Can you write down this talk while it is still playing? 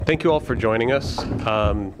Thank you all for joining us.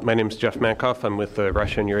 My name is Jeff Mankoff. I'm with the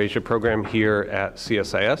Russia and Eurasia program here at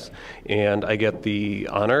CSIS, and I get the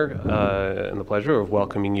honor and the pleasure of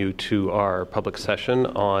welcoming you to our public session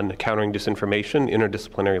on countering disinformation,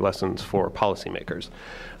 interdisciplinary lessons for policymakers.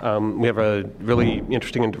 We have a really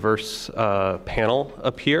interesting and diverse panel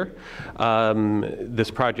up here.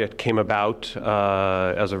 This project came about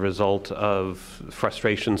as a result of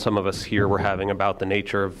frustration some of us here were having about the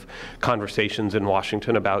nature of conversations in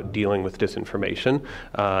Washington about dealing with disinformation.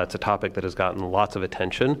 It's a topic that has gotten lots of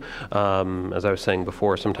attention. As I was saying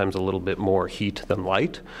before, sometimes a little bit more heat than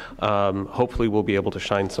light. Hopefully we'll be able to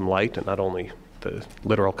shine some light, and not only the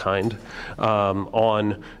literal kind,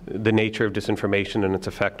 on the nature of disinformation and its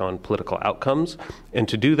effect on political outcomes. And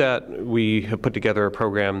to do that, we have put together a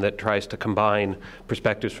program that tries to combine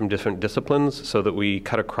perspectives from different disciplines so that we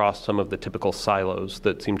cut across some of the typical silos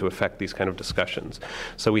that seem to affect these kind of discussions.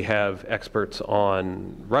 So we have experts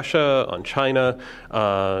on Russia, on China,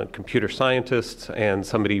 computer scientists, and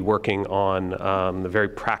somebody working on the very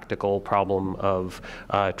practical problem of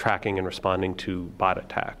tracking and responding to bot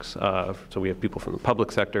attacks. So we have people from the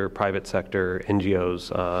public sector, private sector,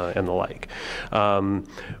 NGOs, and the like.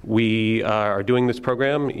 We are doing this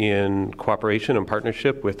program in cooperation and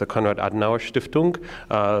partnership with the Konrad Adenauer Stiftung,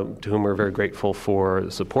 to whom we're very grateful for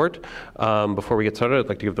the support. Before we get started, I'd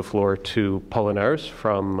like to give the floor to Paula Nares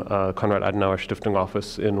from Konrad Adenauer Stiftung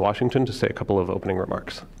office in Washington to say a couple of opening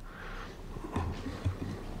remarks.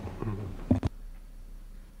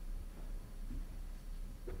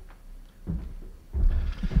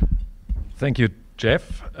 Thank you,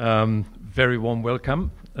 Jeff. Very warm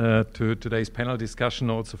welcome to today's panel discussion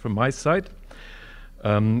also from my side,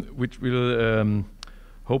 which will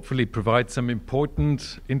hopefully provide some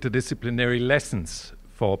important interdisciplinary lessons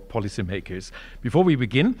for policymakers. Before we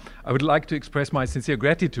begin, I would like to express my sincere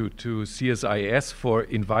gratitude to CSIS for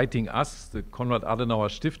inviting us, the Konrad Adenauer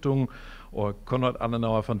Stiftung, or Konrad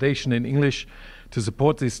Adenauer Foundation in English, to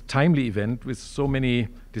support this timely event with so many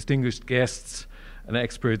distinguished guests and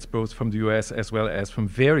experts both from the US as well as from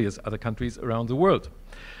various other countries around the world.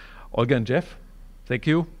 Olga and Jeff, thank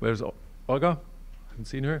you. Where's Olga? I haven't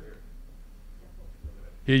seen her.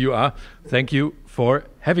 Here you are. Thank you for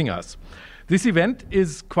having us. This event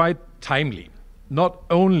is quite timely, not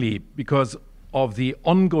only because of the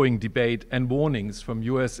ongoing debate and warnings from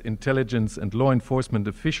US intelligence and law enforcement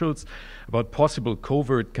officials about possible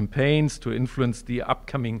covert campaigns to influence the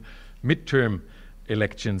upcoming midterm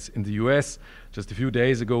elections in the US. Just a few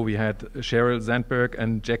days ago, we had Sheryl Sandberg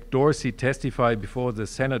and Jack Dorsey testify before the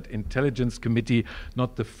Senate Intelligence Committee,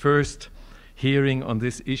 not the first hearing on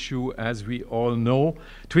this issue, as we all know.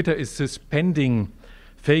 Twitter is suspending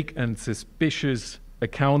fake and suspicious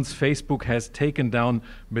accounts. Facebook has taken down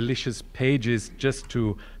malicious pages, just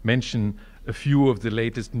to mention a few of the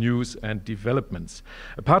latest news and developments.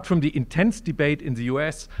 Apart from the intense debate in the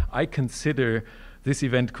US, I consider this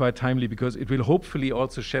event quite timely because it will hopefully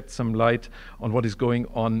also shed some light on what is going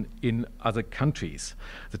on in other countries.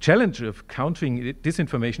 The challenge of countering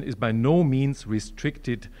disinformation is by no means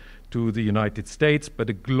restricted to the United States,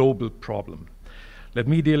 but a global problem. Let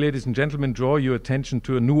me, dear ladies and gentlemen, draw your attention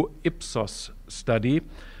to a new Ipsos study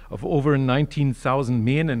of over 19,000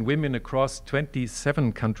 men and women across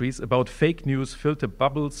 27 countries about fake news, filter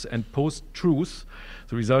bubbles, and post-truth.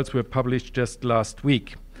 The results were published just last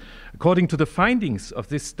week. According to the findings of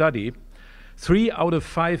this study, 3 out of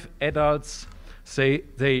 5 adults say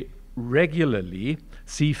they regularly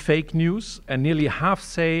see fake news, and nearly half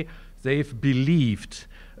say they've believed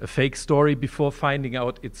a fake story before finding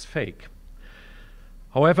out it's fake.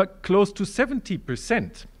 However, close to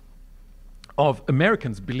 70% of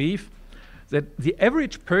Americans believe that the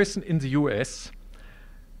average person in the US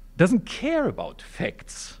doesn't care about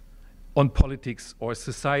facts on politics or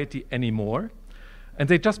society anymore, and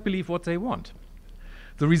they just believe what they want.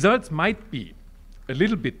 The results might be a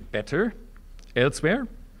little bit better elsewhere,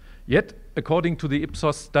 yet, according to the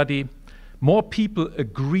Ipsos study, more people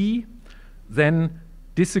agree than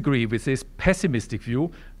disagree with this pessimistic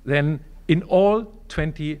view than in all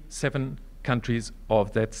 27 countries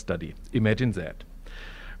of that study. Imagine that.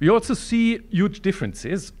 We also see huge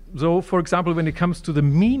differences. So, for example, when it comes to the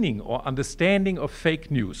meaning or understanding of fake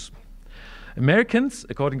news, Americans,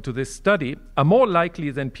 according to this study, are more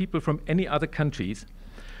likely than people from any other countries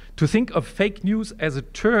to think of fake news as a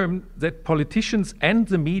term that politicians and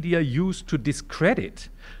the media use to discredit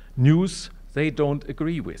news they don't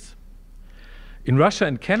agree with. In Russia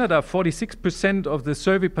and Canada, 46% of the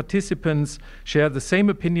survey participants share the same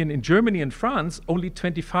opinion. In Germany and France, only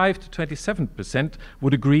 25 to 27%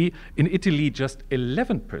 would agree. In Italy, just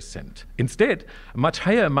 11%. Instead, a much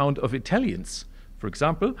higher amount of Italians, for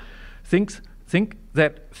example, think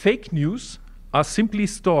that fake news are simply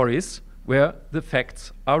stories where the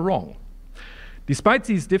facts are wrong. Despite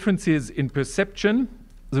these differences in perception,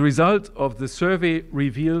 the result of the survey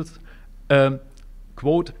reveals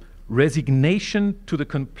quote, resignation to the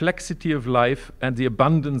complexity of life and the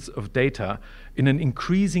abundance of data in an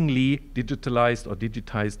increasingly digitalized or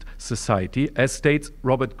digitized society, as states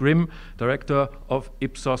Robert Grimm, director of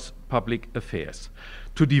Ipsos Public Affairs.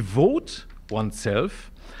 To devote oneself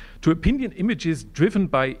to opinion images driven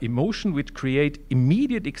by emotion which create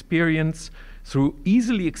immediate experience through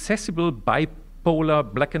easily accessible bipolar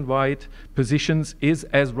black and white positions is,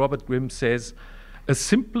 as Robert Grimm says, a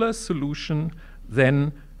simpler solution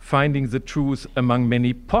than finding the truth among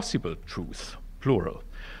many possible truths, plural.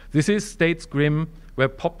 This is, states Grimm, where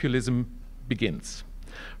populism begins.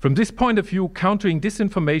 From this point of view, countering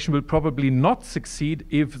disinformation will probably not succeed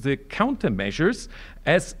if the countermeasures,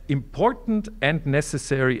 as important and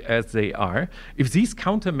necessary as they are, if these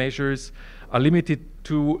countermeasures are limited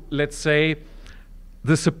to, let's say,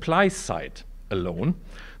 the supply side alone,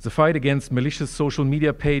 the fight against malicious social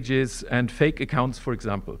media pages and fake accounts, for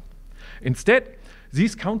example. Instead,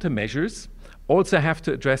 these countermeasures also have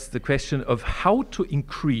to address the question of how to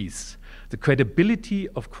increase the credibility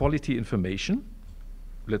of quality information,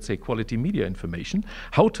 let's say quality media information,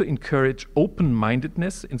 how to encourage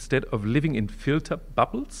open-mindedness instead of living in filter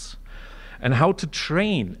bubbles, and how to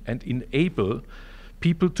train and enable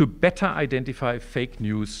people to better identify fake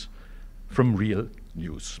news from real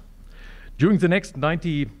news. During the next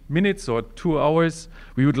 90 minutes or 2 hours,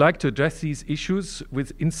 we would like to address these issues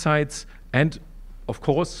with insights, and of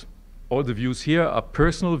course, all the views here are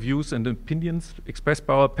personal views and opinions expressed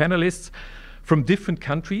by our panelists from different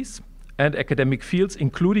countries and academic fields,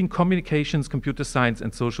 including communications, computer science,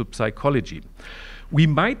 and social psychology. We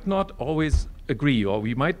might not always agree, or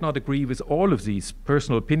we might not agree with all of these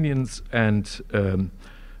personal opinions and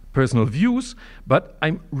personal views, but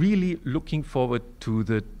I'm really looking forward to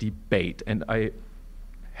the debate, and I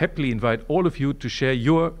happily invite all of you to share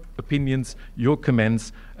your opinions, your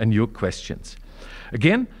comments, and your questions.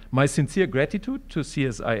 Again, my sincere gratitude to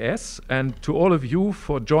CSIS and to all of you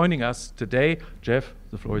for joining us today. Jeff,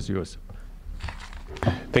 the floor is yours.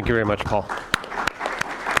 Thank you very much, Paul.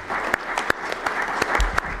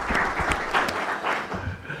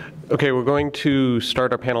 Okay, we're going to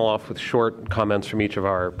start our panel off with short comments from each of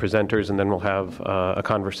our presenters, and then we'll have a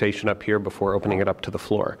conversation up here before opening it up to the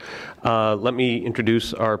floor. Let me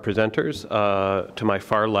introduce our presenters. To my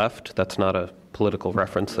far left, that's not a political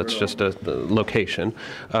reference, that's just a location.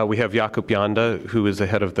 We have Jakub Janda, who is the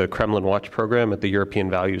head of the Kremlin Watch program at the European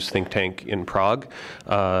Values think tank in Prague,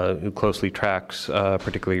 who closely tracks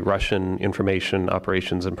particularly Russian information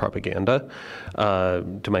operations and propaganda.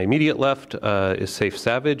 To my immediate left is Saif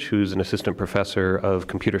Savage, who's an assistant professor of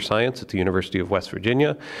computer science at the University of West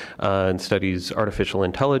Virginia and studies artificial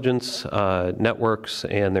intelligence, networks,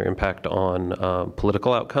 and their impact on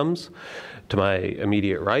political outcomes. To my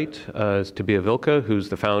immediate right is Tobia Vilka, who's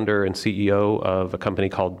the founder and CEO of a company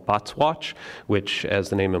called Bots Watch, which, as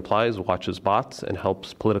the name implies, watches bots and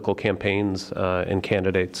helps political campaigns and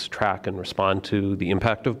candidates track and respond to the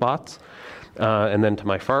impact of bots. And then to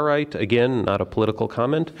my far right, again, not a political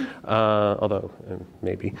comment, although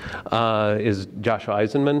maybe, is Joshua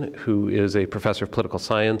Eisenman, who is a professor of political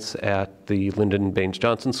science at the Lyndon Baines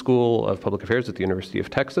Johnson School of Public Affairs at the University of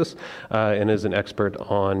Texas, and is an expert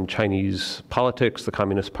on Chinese politics, the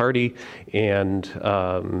Communist Party, and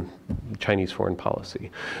Chinese foreign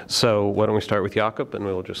policy. So why don't we start with Jakub, and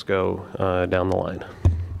we'll just go down the line.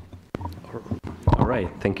 All right,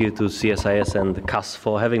 thank you to CSIS and CAS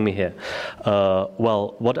for having me here.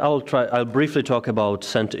 Well, what I'll briefly talk about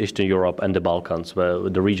Central Eastern Europe and the Balkans,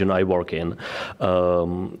 the region I work in.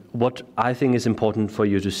 What I think is important for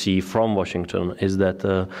you to see from Washington is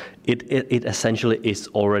that it essentially is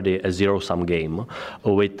already a zero-sum game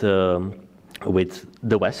with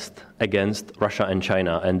the West against Russia and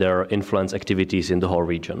China and their influence activities in the whole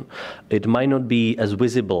region. It might not be as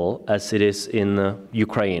visible as it is in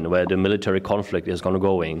Ukraine, where the military conflict is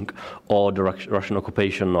going, or the Russian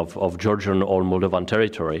occupation of Georgian or Moldovan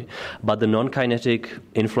territory, but the non-kinetic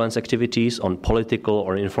influence activities on political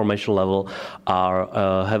or informational level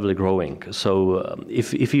are heavily growing. So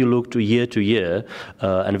if you look to year,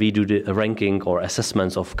 and we do the ranking or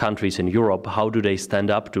assessments of countries in Europe, how do they stand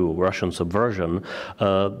up to Russian subversion?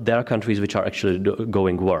 There are countries which are actually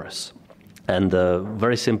going worse. And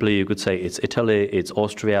very simply, you could say it's Italy, it's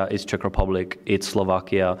Austria, it's Czech Republic, it's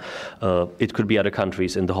Slovakia, it could be other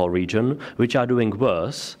countries in the whole region, which are doing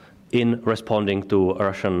worse in responding to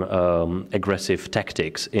Russian aggressive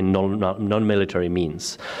tactics in non-military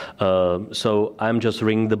means. So I'm just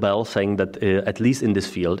ringing the bell saying that at least in this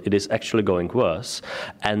field it is actually going worse,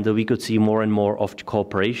 and we could see more and more of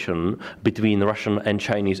cooperation between Russian and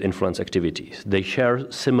Chinese influence activities. They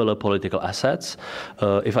share similar political assets.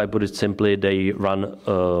 If I put it simply, they run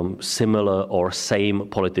similar or same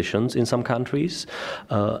politicians in some countries,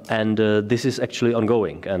 and this is actually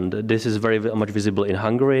ongoing, and this is very much visible in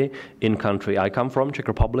Hungary, in country I come from, Czech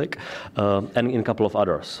Republic, and in a couple of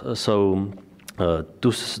others.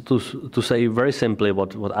 To say very simply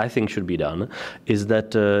what I think should be done is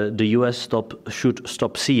that the US should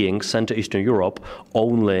stop seeing Central Eastern Europe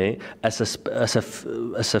only as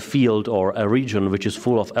a field or a region which is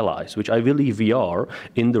full of allies, which I believe we are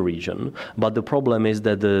in the region. But the problem is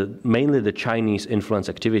that mainly the Chinese influence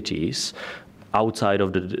activities outside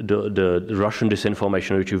of the Russian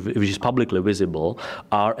disinformation, which is publicly visible,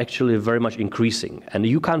 are actually very much increasing. And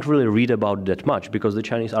you can't really read about that much because the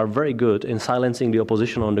Chinese are very good in silencing the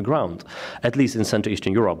opposition on the ground, at least in Central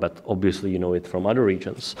Eastern Europe, but obviously you know it from other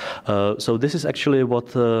regions. So this is actually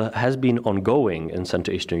what has been ongoing in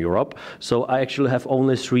Central Eastern Europe. So I actually have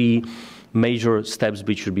only 3 major steps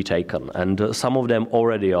which should be taken, and some of them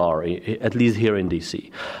already are, at least here in DC.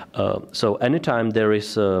 So anytime there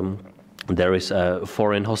is a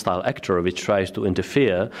foreign hostile actor which tries to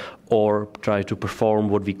interfere or try to perform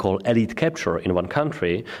what we call elite capture in one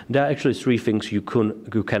country, there are actually 3 things you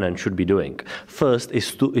can and should be doing. First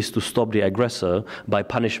is to stop the aggressor by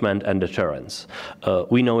punishment and deterrence.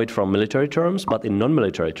 We know it from military terms, but in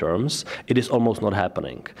non-military terms, it is almost not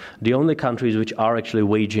happening. The only countries which are actually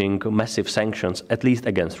waging massive sanctions, at least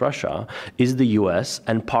against Russia, is the US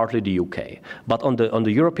and partly the UK. But on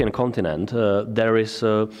the European continent, there is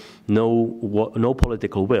no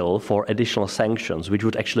political will for additional sanctions, which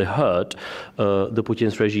would actually hurt the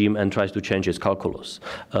Putin's regime and tries to change its calculus.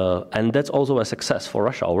 And that's also a success for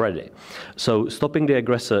Russia already. So stopping the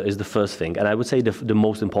aggressor is the first thing, and I would say the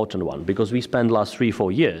most important one, because we spent last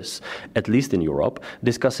 3-4 years, at least in Europe,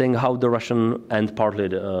 discussing how the Russian and partly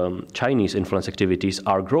the Chinese influence activities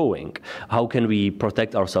are growing. How can we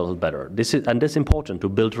protect ourselves better? That's important to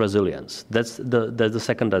build resilience. That's the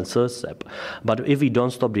second and third step. But if we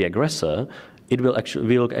don't stop the aggressor,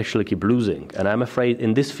 we'll actually keep losing. And I'm afraid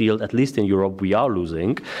in this field, at least in Europe, we are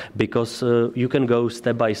losing because you can go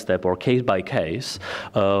step by step or case by case,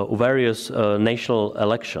 various national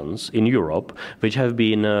elections in Europe which have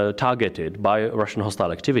been targeted by Russian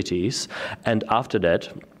hostile activities, and after that,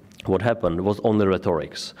 what happened was only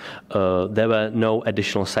rhetorics. There were no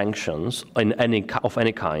additional sanctions of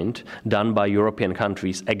any kind done by European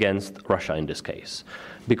countries against Russia in this case,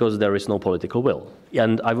 because there is no political will.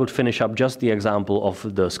 And I would finish up just the example of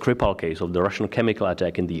the Skripal case of the Russian chemical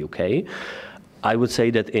attack in the UK. I would say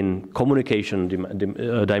that in communication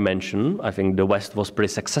dimension, I think the West was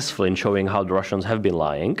pretty successful in showing how the Russians have been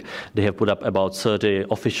lying. They have put up about 30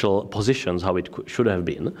 official positions how it should have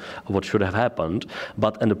been, what should have happened.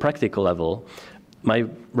 But on the practical level, my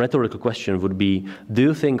rhetorical question would be, do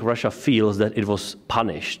you think Russia feels that it was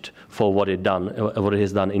punished for what it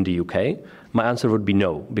has done in the UK? My answer would be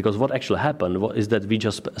no, because what actually happened is that we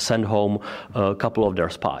just sent home a couple of their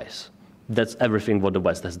spies. That's everything what the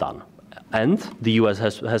West has done. And the US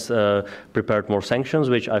has prepared more sanctions,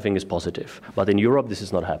 which I think is positive. But in Europe, this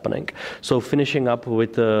is not happening. So finishing up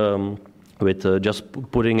with just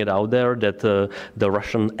putting it out there that the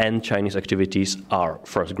Russian and Chinese activities are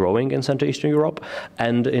first growing in Central Eastern Europe,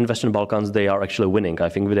 and in Western Balkans they are actually winning. I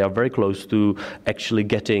think they are very close to actually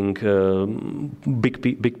getting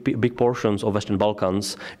big portions of Western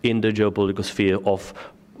Balkans in the geopolitical sphere of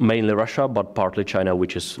mainly Russia, but partly China,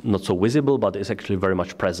 which is not so visible, but is actually very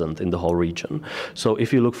much present in the whole region. So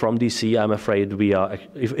if you look from DC, I'm afraid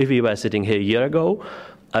if we were sitting here a year ago,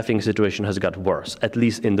 I think the situation has got worse, at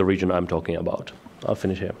least in the region I'm talking about. I'll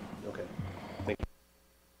finish here. Okay, thank you.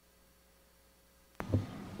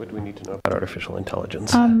 What do we need to know about artificial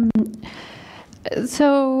intelligence?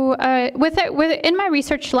 So in my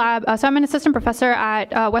research lab, so I'm an assistant professor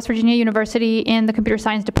at West Virginia University in the computer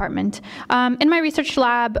science department. In my research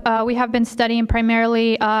lab, we have been studying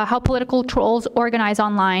primarily how political trolls organize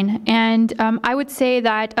online. And I would say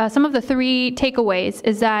that some of the 3 takeaways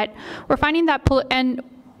is that we're finding that,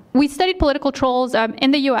 we studied political trolls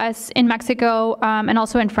in the U.S., in Mexico, and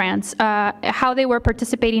also in France, how they were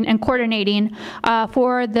participating and coordinating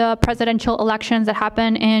for the presidential elections that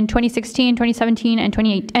happened in 2016, 2017,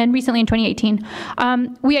 and recently in 2018.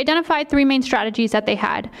 We identified three main strategies that they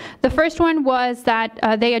had. The first one was that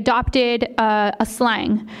they adopted a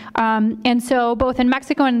slang. And so both in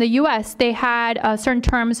Mexico and the U.S., they had certain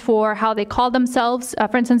terms for how they called themselves.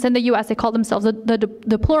 For instance, in the U.S., they called themselves the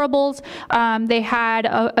deplorables. They had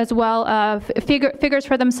as well figures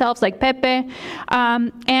for themselves like Pepe.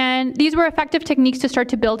 And these were effective techniques to start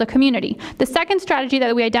to build a community. The second strategy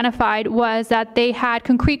that we identified was that they had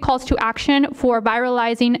concrete calls to action for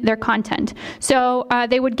viralizing their content. So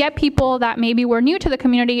they would get people that maybe were new to the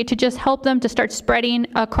community to just help them to start spreading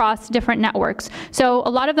across different networks. So a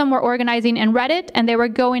lot of them were organizing in Reddit, and they were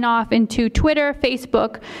going off into Twitter,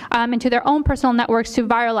 Facebook, into their own personal networks to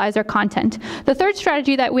viralize their content. The third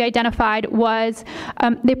strategy that we identified was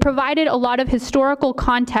they provided a lot of historical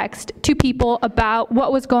context to people about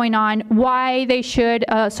what was going on, why they should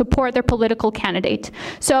support their political candidate.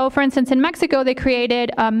 So, for instance, in Mexico, they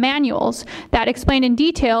created manuals that explained in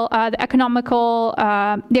detail the economical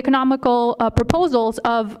proposals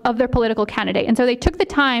of their political candidate. And so they took the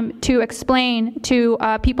time to explain to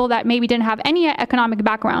people that maybe didn't have any economic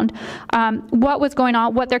background what was going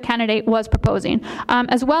on, what their candidate was proposing.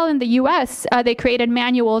 As well, in the U.S., they created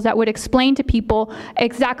manuals that would explain to people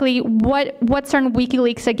exactly what certain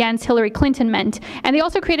WikiLeaks against Hillary Clinton meant. And they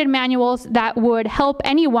also created manuals that would help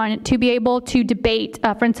anyone to be able to debate,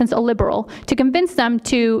 for instance, a liberal, to convince them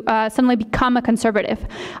to suddenly become a conservative.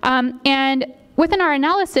 And within our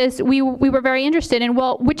analysis, we were very interested in,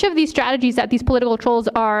 well, which of these strategies that these political trolls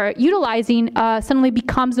are utilizing suddenly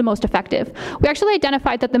becomes the most effective. We actually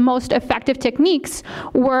identified that the most effective techniques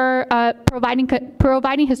were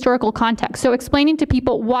providing historical context, so explaining to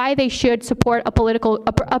people why they should support a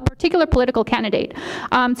particular political candidate.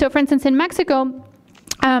 So, for instance, in Mexico,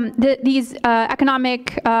 these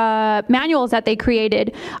economic manuals that they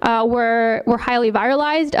created were highly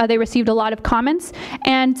viralized. They received a lot of comments.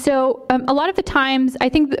 And so a lot of the times, I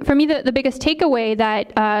think for me, the biggest takeaway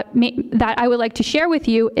that I would like to share with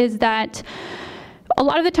you is that a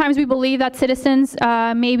lot of the times we believe that citizens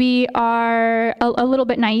maybe are a little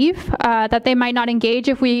bit naive, that they might not engage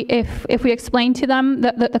if we explain to them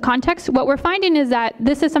the context. What we're finding is that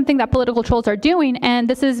this is something that political trolls are doing, and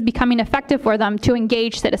this is becoming effective for them to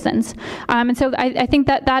engage citizens. And so I think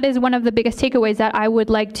that is one of the biggest takeaways that I would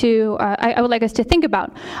like us to think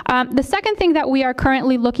about. The second thing that we are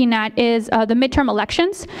currently looking at is the midterm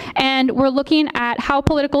elections, and we're looking at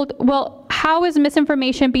how is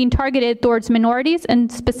misinformation being targeted towards minorities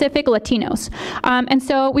and specific Latinos. And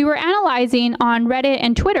so we were analyzing on Reddit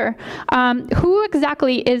and Twitter who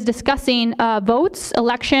exactly is discussing votes,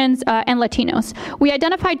 elections, and Latinos. We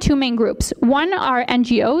identified two main groups. One are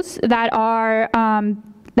NGOs that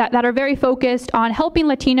are very focused on helping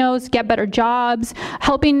Latinos get better jobs,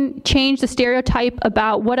 helping change the stereotype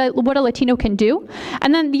about what a Latino can do.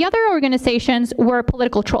 And then the other organizations were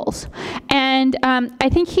political trolls. And I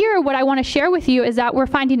think here what I want to share with you is that we're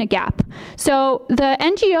finding a gap. So the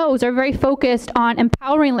NGOs are very focused on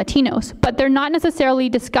empowering Latinos, but they're not necessarily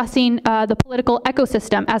discussing the political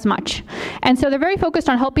ecosystem as much. And so they're very focused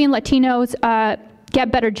on helping Latinos get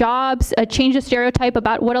better jobs, change the stereotype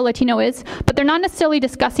about what a Latino is, but they're not necessarily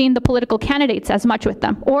discussing the political candidates as much with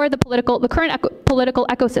them, or the current political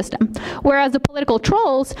ecosystem. Whereas the political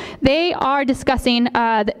trolls, they are discussing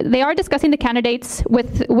the candidates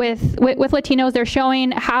with Latinos. They're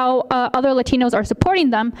showing how other Latinos are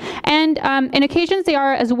supporting them, and in occasions they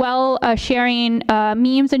are as well sharing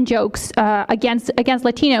memes and jokes against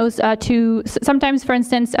Latinos. To sometimes, for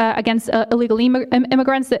instance, against illegal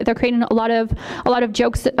immigrants, they're creating a lot of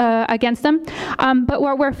jokes against them. But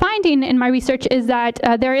what we're finding in my research is that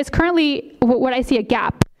there is currently what I see a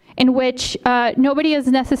gap in which nobody is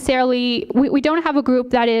necessarily, we don't have a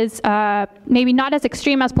group that is maybe not as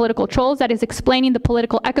extreme as political trolls that is explaining the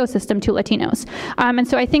political ecosystem to Latinos. And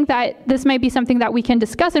so I think that this might be something that we can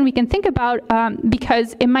discuss and we can think about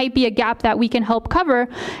because it might be a gap that we can help cover,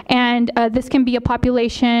 and this can be a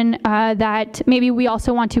population that maybe we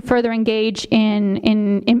also want to further engage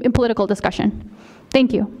in political discussion.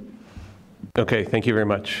 Thank you. Okay, thank you very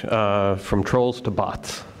much. From trolls to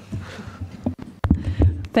bots.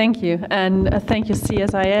 Thank you, and thank you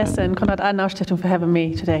CSIS and Konrad-Adenauer-Stiftung for having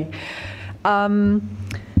me today.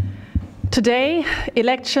 Today,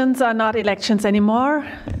 elections are not elections anymore,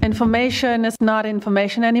 information is not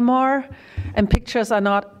information anymore, and pictures are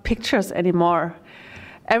not pictures anymore.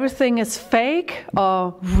 Everything is fake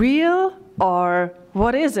or real, or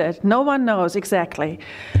what is it? No one knows exactly.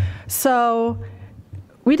 So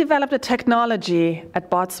we developed a technology at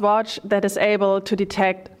BotsWatch that is able to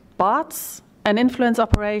detect bots and influence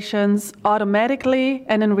operations automatically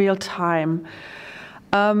and in real time.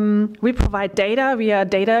 We provide data. We are a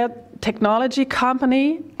data technology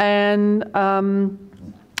company, and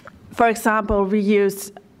for example, we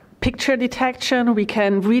use picture detection. We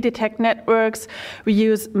can redetect networks. We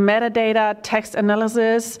use metadata, text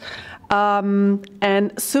analysis,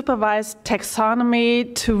 and supervised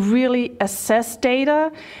taxonomy to really assess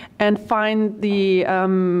data and find the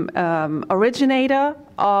originator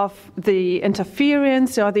of the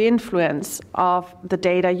interference or the influence of the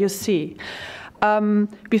data you see.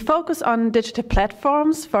 We focus on digital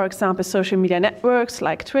platforms, for example, social media networks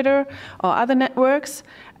like Twitter or other networks,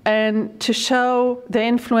 and to show the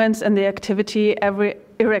influence and the activity, every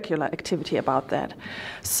irregular activity about that.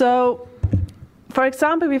 So, for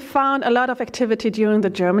example, we found a lot of activity during the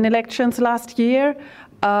German elections last year.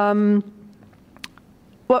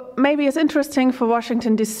 What maybe is interesting for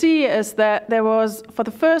Washington, D.C. is that there was, for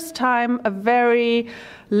the first time, a very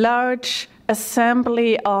large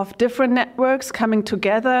assembly of different networks coming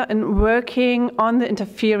together and working on the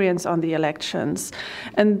interference on the elections.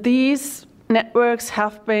 And these networks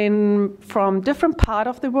have been from different parts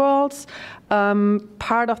of the world,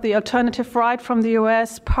 part of the alternative right from the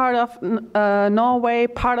US, part of Norway,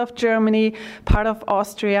 part of Germany, part of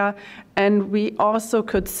Austria, and we also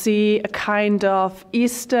could see a kind of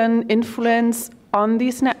Eastern influence on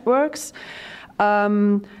these networks.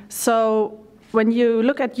 So when you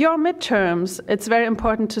look at your midterms, it's very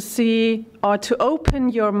important to see or to open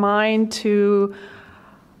your mind to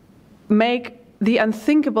make the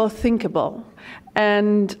unthinkable thinkable,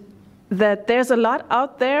 and that there's a lot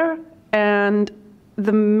out there, and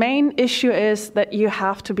the main issue is that you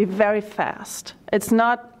have to be very fast. It's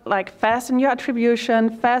not like fast in your attribution,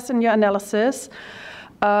 fast in your analysis,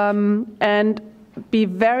 and be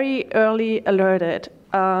very early alerted.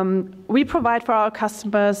 We provide for our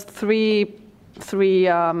customers three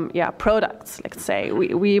products, let's say.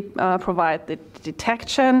 We provide the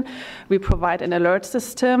detection, we provide an alert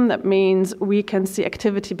system. That means we can see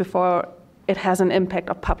activity before it has an impact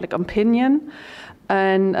on public opinion.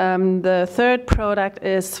 And the third product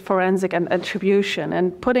is forensic and attribution.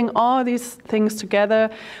 And putting all these things together,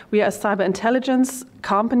 we are a cyber intelligence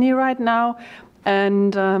company right now.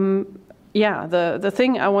 And the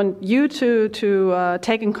thing I want you to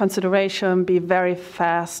take in consideration, be very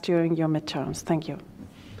fast during your midterms. Thank you.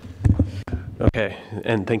 Okay,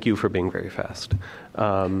 and thank you for being very fast.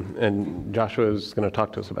 And Joshua is going to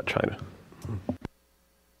talk to us about China.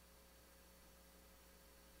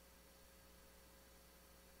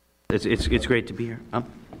 It's great to be here. Oh.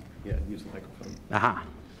 Yeah, use the microphone. Aha.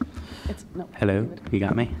 No. Hello, you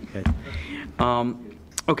got me? Good.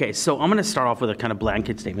 Okay, so I'm going to start off with a kind of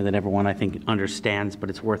blanket statement that everyone, I think, understands,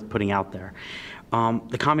 but it's worth putting out there.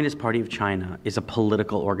 The Communist Party of China is a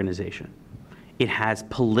political organization. It has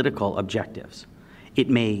political objectives. It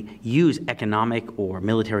may use economic or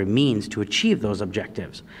military means to achieve those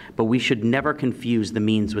objectives, but we should never confuse the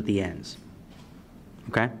means with the ends.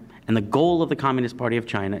 Okay? And the goal of the Communist Party of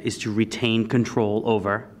China is to retain control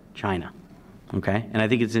over China. Okay? And I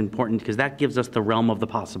think it's important because that gives us the realm of the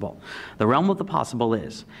possible. The realm of the possible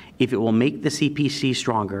is, if it will make the CPC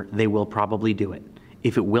stronger, they will probably do it.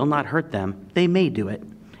 If it will not hurt them, they may do it.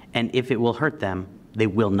 And if it will hurt them, they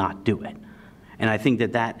will not do it. And I think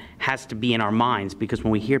that that has to be in our minds, because when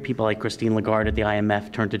we hear people like Christine Lagarde at the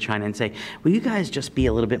IMF turn to China and say, will you guys just be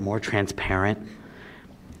a little bit more transparent?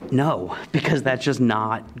 No, because that's just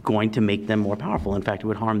not going to make them more powerful. In fact, it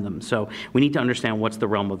would harm them. So we need to understand what's the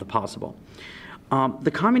realm of the possible.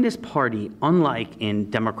 The Communist Party, unlike in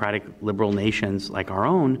democratic liberal nations like our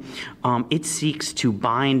own, it seeks to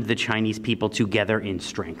bind the Chinese people together in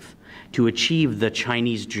strength, to achieve the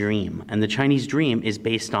Chinese dream. And the Chinese dream is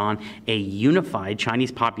based on a unified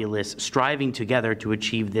Chinese populace striving together to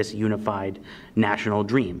achieve this unified national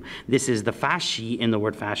dream. This is the fasci in the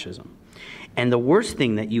word fascism. And the worst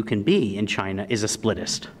thing that you can be in China is a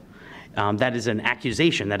splittist. That is an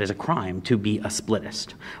accusation, that is a crime, to be a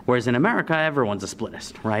splittist. Whereas in America, everyone's a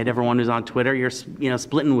splittist, right? Everyone who's on Twitter, you're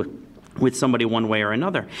splitting with somebody one way or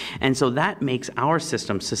another. And so that makes our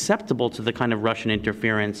system susceptible to the kind of Russian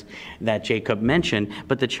interference that Jacob mentioned.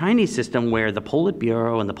 But the Chinese system, where the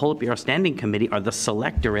Politburo and the Politburo Standing Committee are the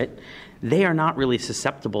selectorate, they are not really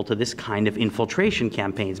susceptible to this kind of infiltration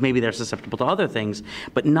campaigns. Maybe they're susceptible to other things,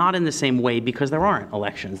 but not in the same way, because there aren't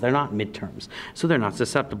elections. They're not midterms. So they're not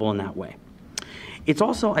susceptible in that way. It's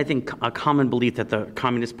also, I think, a common belief that the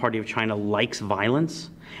Communist Party of China likes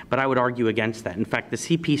violence, but I would argue against that. In fact, the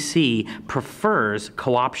CPC prefers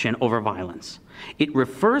co-option over violence. It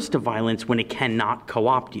refers to violence when it cannot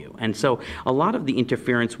co-opt you. And so a lot of the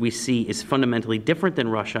interference we see is fundamentally different than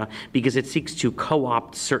Russia because it seeks to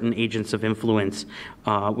co-opt certain agents of influence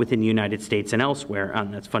within the United States and elsewhere,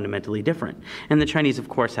 and that's fundamentally different. And the Chinese, of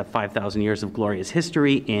course, have 5,000 years of glorious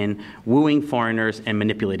history in wooing foreigners and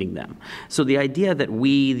manipulating them. So the idea that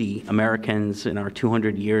we, the Americans, in our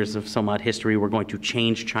 200 years of some odd history, were going to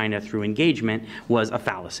change China through engagement was a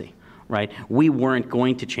fallacy. Right? We weren't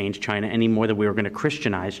going to change China any more than we were going to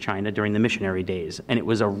Christianize China during the missionary days. And it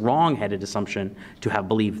was a wrong-headed assumption to have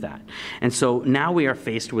believed that. And so now we are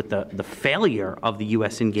faced with the failure of the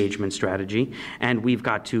U.S. engagement strategy, and we've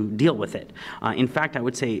got to deal with it. In fact, I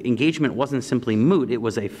would say engagement wasn't simply moot. It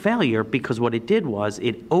was a failure because what it did was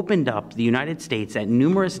it opened up the United States at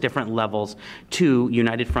numerous different levels to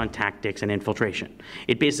United Front tactics and infiltration.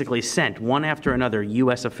 It basically sent one after another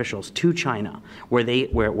U.S. officials to China where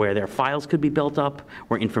their files could be built up,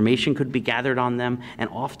 where information could be gathered on them, and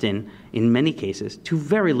often, in many cases, to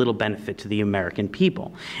very little benefit to the American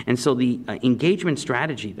people. And so the engagement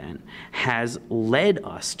strategy then has led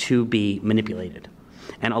us to be manipulated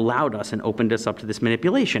and allowed us and opened us up to this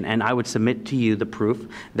manipulation. And I would submit to you the proof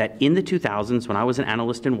that in the 2000s, when I was an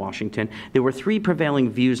analyst in Washington, there were 3 prevailing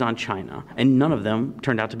views on China, and none of them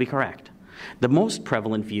turned out to be correct. The most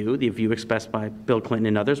prevalent view, the view expressed by Bill Clinton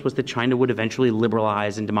and others, was that China would eventually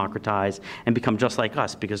liberalize and democratize and become just like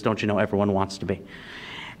us, because don't you know, everyone wants to be.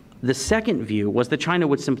 The second view was that China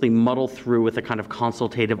would simply muddle through with a kind of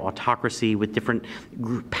consultative autocracy with different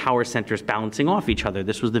power centers balancing off each other.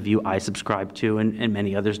 This was the view I subscribed to, and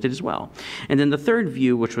many others did as well. And then the third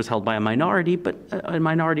view, which was held by a minority, but a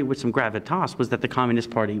minority with some gravitas, was that the Communist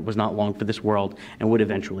Party was not long for this world and would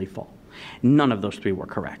eventually fall. None of those 3 were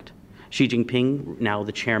correct. Xi Jinping, now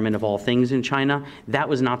the chairman of all things in China, that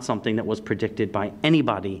was not something that was predicted by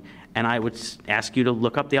anybody. And I would ask you to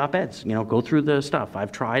look up the op-eds, go through the stuff.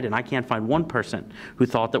 I've tried, and I can't find one person who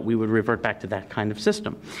thought that we would revert back to that kind of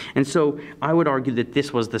system. And so I would argue that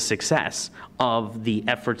this was the success of the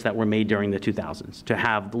efforts that were made during the 2000s, to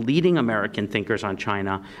have the leading American thinkers on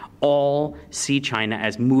China all see China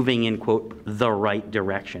as moving in, quote, the right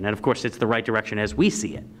direction. And of course, it's the right direction as we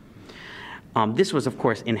see it. This was, of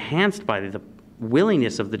course, enhanced by the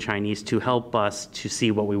willingness of the Chinese to help us to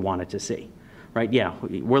see what we wanted to see, right? Yeah,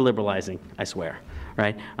 we're liberalizing, I swear,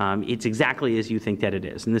 right? It's exactly as you think that it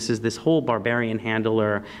is. And this is this whole barbarian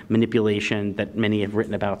handler manipulation that many have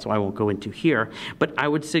written about, so I won't go into here. But I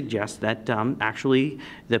would suggest that actually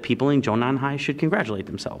the people in Zhongnanhai should congratulate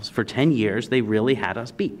themselves. For 10 years, they really had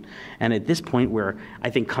us beat. And at this point, we're, I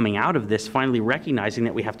think, coming out of this, finally recognizing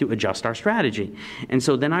that we have to adjust our strategy. And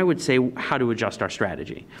so then I would say how to adjust our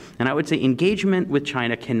strategy. And I would say engagement with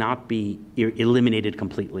China cannot be eliminated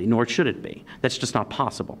completely, nor should it be. That's just not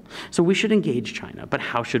possible. So we should engage China. But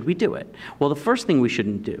how should we do it? Well, the first thing we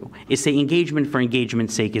shouldn't do is say engagement for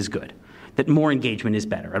engagement's sake is good, that more engagement is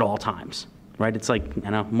better at all times, right? It's like,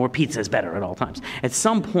 more pizza is better at all times. At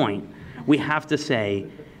some point, we have to say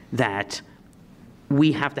that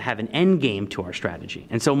we have to have an end game to our strategy.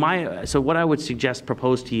 And so what I would suggest,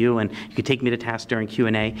 propose to you, and you could take me to task during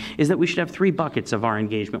Q&A, is that we should have 3 buckets of our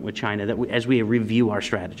engagement with China as we review our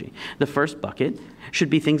strategy. The first bucket should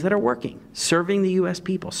be things that are working, serving the U.S.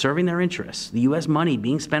 people, serving their interests, the U.S. money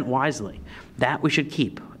being spent wisely. That we should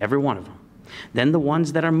keep, every one of them. Then the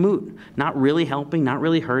ones that are moot, not really helping, not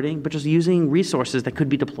really hurting, but just using resources that could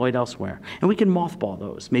be deployed elsewhere. And we can mothball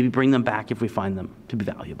those, maybe bring them back if we find them to be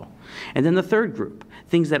valuable. And then the third group,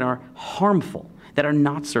 things that are harmful, that are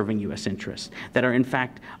not serving U.S. interests, that are in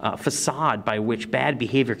fact a facade by which bad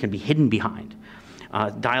behavior can be hidden behind.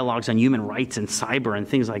 Dialogues on human rights and cyber and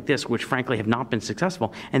things like this, which frankly have not been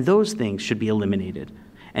successful. And those things should be eliminated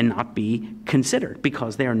and not be considered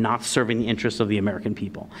because they are not serving the interests of the American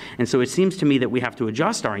people. And so it seems to me that we have to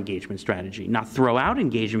adjust our engagement strategy, not throw out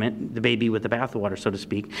engagement, the baby with the bathwater, so to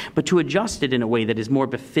speak, but to adjust it in a way that is more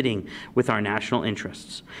befitting with our national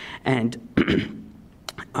interests. And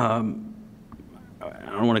I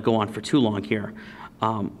don't want to go on for too long here,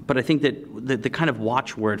 but I think that the kind of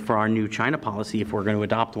watchword for our new China policy, if we're going to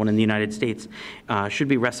adopt one in the United States, should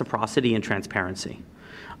be reciprocity and transparency.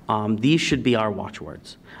 These should be our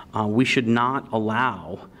watchwords. We should not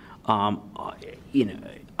allow,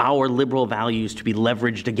 our liberal values to be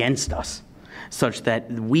leveraged against us, such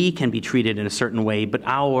that we can be treated in a certain way, but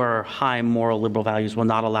our high moral liberal values will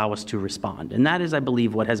not allow us to respond. And that is, I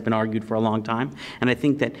believe, what has been argued for a long time. And I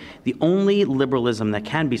think that the only liberalism that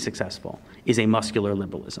can be successful is a muscular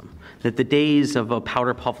liberalism. That the days of a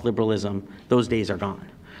powder puff liberalism, those days are gone.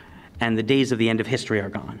 And the days of the end of history are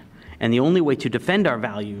gone. And the only way to defend our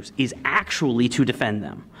values is actually to defend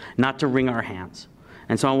them, not to wring our hands.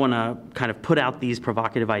 And so I want to kind of put out these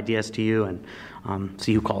provocative ideas to you and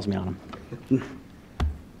see who calls me on them.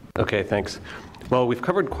 Okay, thanks. Well, we've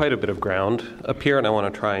covered quite a bit of ground up here, and I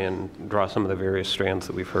want to try and draw some of the various strands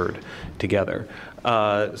that we've heard together.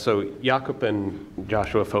 So Jakob and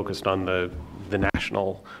Joshua focused on the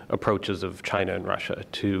national approaches of China and Russia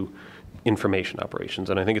to information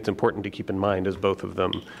operations. And I think it's important to keep in mind, as both of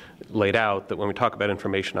them laid out, that when we talk about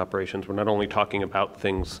information operations, we're not only talking about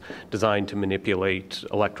things designed to manipulate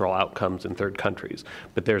electoral outcomes in third countries,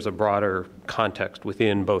 but there's a broader context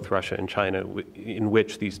within both Russia and China in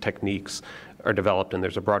which these techniques are developed, and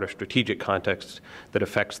there's a broader strategic context that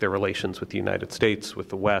affects their relations with the United States, with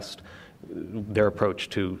the West, their approach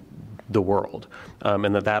to the world,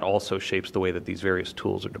 and that also shapes the way that these various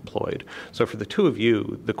tools are deployed. So for the two of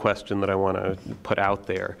you, the question that I want to put out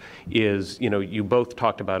there is, you both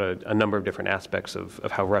talked about a number of different aspects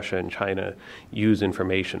of how Russia and China use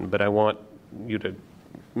information, but I want you to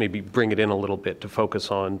maybe bring it in a little bit to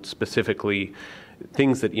focus on specifically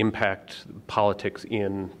things that impact politics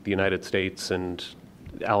in the United States and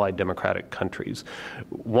allied democratic countries.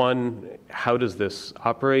 One, how does this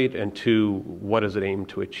operate? And two, what does it aim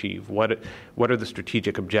to achieve? What are the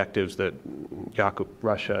strategic objectives that Jakob,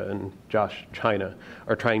 Russia, and Josh, China,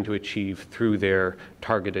 are trying to achieve through their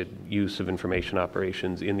targeted use of information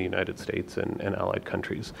operations in the United States and allied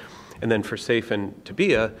countries? And then for Saif and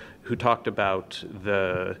Tabia, who talked about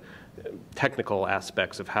the technical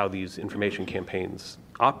aspects of how these information campaigns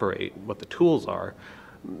operate, what the tools are,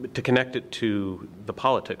 to connect it to the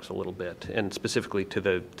politics a little bit, and specifically to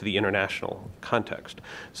the international context.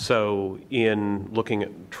 So in looking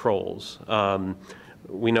at trolls,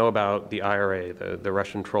 we know about the IRA, the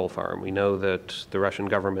Russian troll farm. We know that the Russian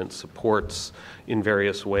government supports in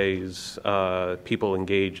various ways people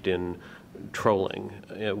engaged in trolling.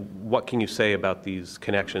 What can you say about these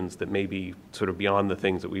connections that may be sort of beyond the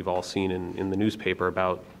things that we've all seen in the newspaper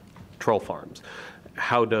about troll farms?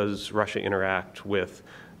 How does Russia interact with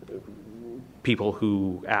people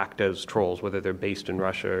who act as trolls, whether they're based in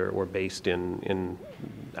Russia or based in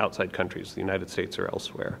outside countries, the United States or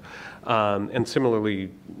elsewhere? And similarly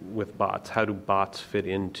with bots, how do bots fit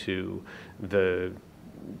into the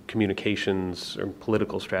communications or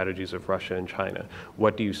political strategies of Russia and China?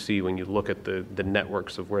 What do you see when you look at the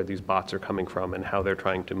networks of where these bots are coming from and how they're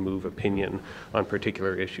trying to move opinion on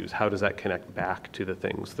particular issues? How does that connect back to the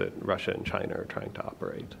things that Russia and China are trying to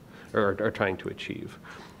operate or are trying to achieve?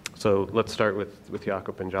 So let's start with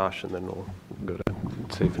Jakob and Josh, and then we'll go to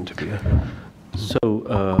Saif and Tabia.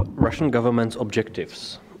 So Russian government's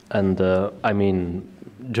objectives, and I mean,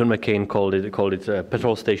 John McCain called it a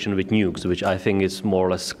petrol station with nukes, which I think is more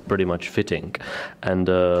or less pretty much fitting. And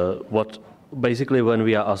basically, when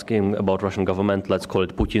we are asking about Russian government, let's call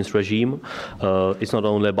it Putin's regime. It's not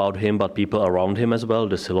only about him, but people around him as well.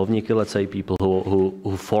 The silovniki, let's say, people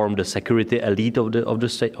who form the security elite of the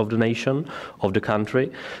state, of the nation, of the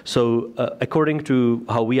country. So, according to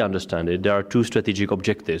how we understand it, there are two strategic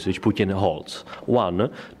objectives which Putin holds.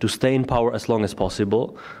 One, to stay in power as long as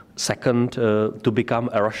possible. Second, to become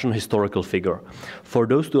a Russian historical figure. For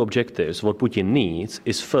those two objectives, what Putin needs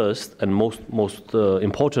is first and most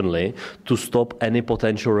importantly to stop any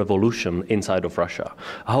potential revolution inside of Russia.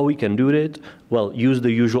 How he can do it? Well, use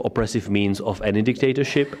the usual oppressive means of any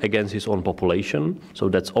dictatorship against his own population. So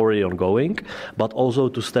that's already ongoing. But also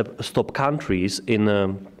to stop countries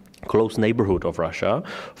in close neighborhood of Russia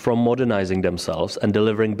from modernizing themselves and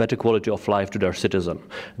delivering better quality of life to their citizen.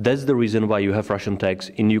 That's the reason why you have Russian tanks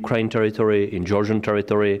in Ukraine territory, in Georgian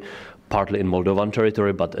territory, partly in Moldovan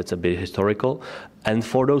territory, but it's a bit historical. And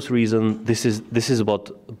for those reasons, this is what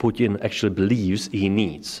Putin actually believes he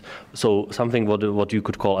needs. So something what you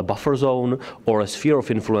could call a buffer zone or a sphere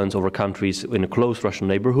of influence over countries in a close Russian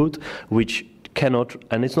neighborhood, which cannot,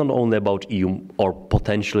 and it's not only about EU or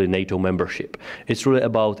potentially NATO membership. It's really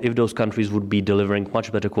about if those countries would be delivering much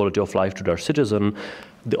better quality of life to their citizen,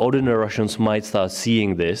 the ordinary Russians might start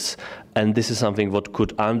seeing this, and this is something what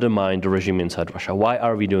could undermine the regime inside Russia. Why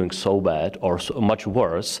are we doing so bad or so much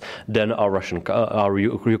worse than our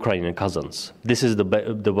Ukrainian cousins? This is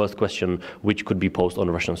the worst question which could be posed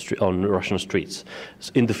on Russian streets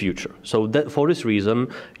in the future. So for this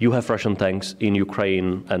reason, you have Russian tanks in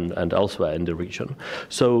Ukraine and elsewhere in the region.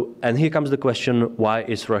 So, and here comes the question: why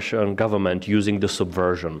is Russian government using the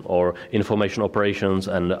subversion or information operations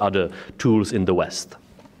and other tools in the West?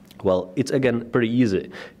 Well, it's again pretty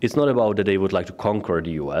easy. It's not about that they would like to conquer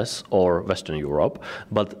the US or Western Europe,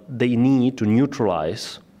 but they need to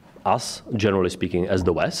neutralize us, generally speaking, as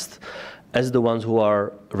the West, as the ones who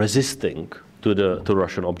are resisting to the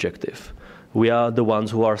Russian objective. We are the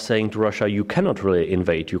ones who are saying to Russia, you cannot really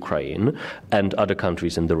invade Ukraine and other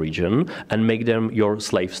countries in the region and make them your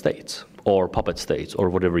slave states or puppet states,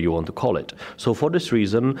 or whatever you want to call it. So for this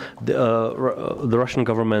reason, the Russian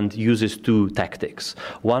government uses two tactics.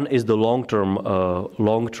 One is the long-term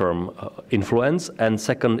influence, and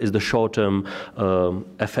second is the short-term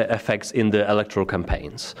effects in the electoral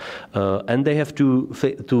campaigns. And they have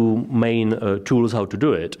two main tools how to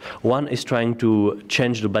do it. One is trying to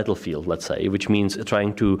change the battlefield, let's say, which means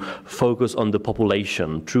trying to focus on the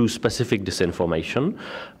population through specific disinformation.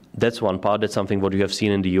 That's one part. That's something what you have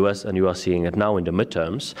seen in the US and you are seeing it now in the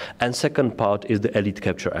midterms. And second part is the elite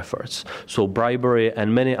capture efforts. So bribery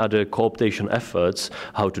and many other co-optation efforts,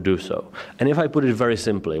 how to do so. And if I put it very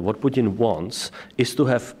simply, what Putin wants is to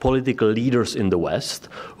have political leaders in the West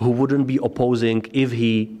who wouldn't be opposing if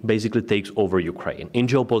he basically takes over Ukraine in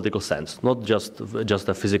geopolitical sense, not just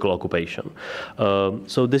a physical occupation.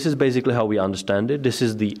 So this is basically how we understand it. This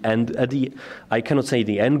is the end, I cannot say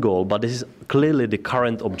the end goal, but this is clearly the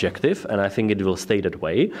current objective, and I think it will stay that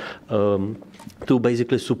way, to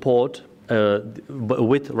basically support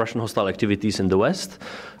with Russian hostile activities in the West,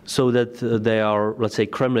 so that they are, let's say,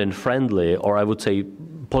 Kremlin-friendly, or I would say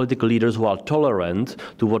political leaders who are tolerant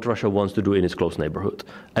to what Russia wants to do in its close neighborhood,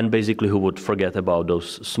 and basically who would forget about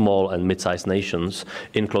those small and mid-sized nations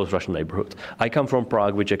in close Russian neighborhood. I come from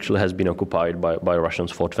Prague, which actually has been occupied by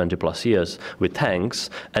Russians for 20 plus years with tanks,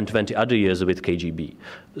 and 20 other years with KGB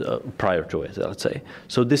prior to it, let's say.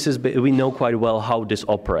 So this is, we know quite well how this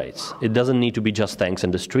operates. It doesn't need to be just tanks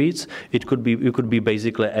in the streets. It could be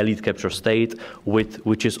basically an elite capture state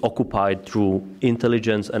which is occupied through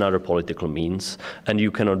intelligence and other political means, and you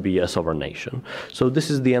cannot be a sovereign nation. So this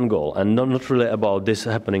is the end goal, and not really about this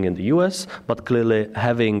happening in the US, but clearly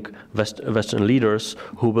having Western leaders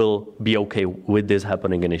who will be okay with this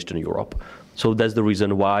happening in Eastern Europe. So that's the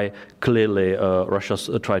reason why clearly Russia's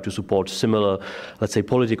try to support similar, let's say,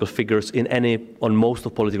 political figures on most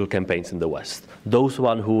of political campaigns in the West. Those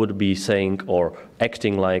one who would be saying or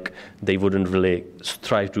acting like they wouldn't really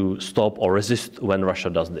try to stop or resist when Russia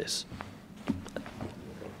does this.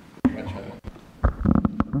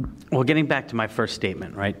 Well, getting back to my first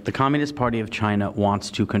statement, right? The Communist Party of China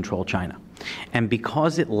wants to control China. And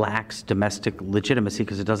because it lacks domestic legitimacy,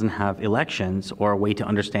 because it doesn't have elections or a way to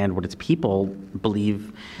understand what its people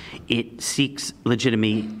believe, it seeks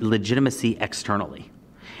legitimacy externally.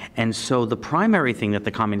 And so the primary thing that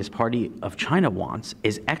the Communist Party of China wants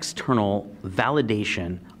is external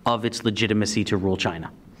validation of its legitimacy to rule China.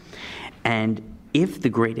 And if the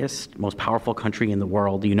greatest, most powerful country in the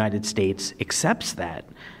world, the United States, accepts that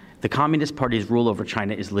the Communist Party's rule over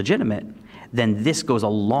China is legitimate, then this goes a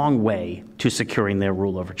long way to securing their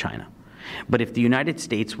rule over China. But if the United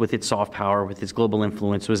States, with its soft power, with its global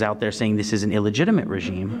influence, was out there saying this is an illegitimate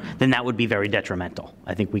regime, then that would be very detrimental.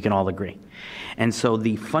 I think we can all agree. And so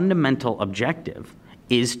the fundamental objective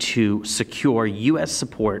is to secure U.S.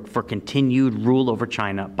 support for continued rule over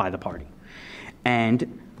China by the party.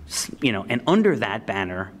 And and under that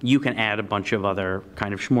banner, you can add a bunch of other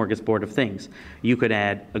kind of smorgasbord of things. You could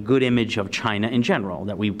add a good image of China in general,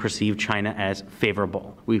 that we perceive China as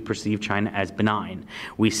favorable. We perceive China as benign.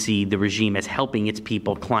 We see the regime as helping its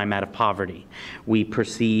people climb out of poverty. We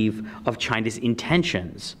perceive of China's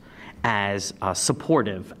intentions as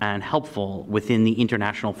supportive and helpful within the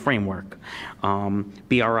international framework.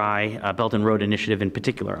 BRI, Belt and Road Initiative in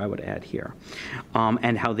particular, I would add here.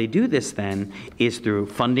 And how they do this then is through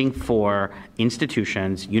funding for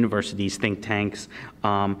institutions, universities, think tanks,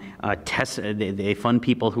 they fund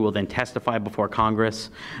people who will then testify before Congress,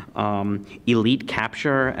 elite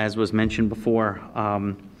capture, as was mentioned before,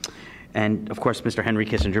 and of course, Mr. Henry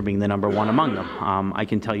Kissinger being the number one among them. I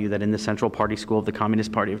can tell you that in the Central Party School of the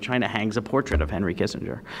Communist Party of China hangs a portrait of Henry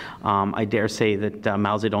Kissinger. I dare say that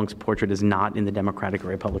Mao Zedong's portrait is not in the Democratic or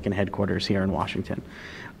Republican headquarters here in Washington.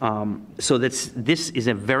 So this is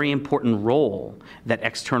a very important role that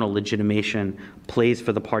external legitimation plays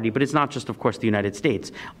for the party, but it's not just, of course, the United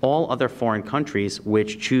States. All other foreign countries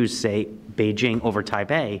which choose, say, Beijing over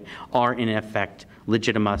Taipei are in effect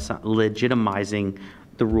legitimizing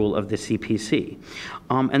the rule of the CPC.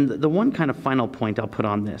 And the one kind of final point I'll put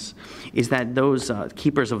on this is that those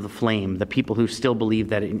keepers of the flame, the people who still believe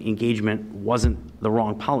that engagement wasn't the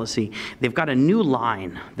wrong policy, they've got a new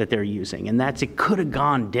line that they're using, and that's, it could have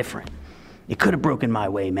gone different. It could have broken my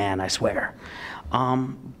way, man, I swear.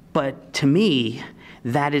 But to me,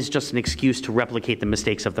 that is just an excuse to replicate the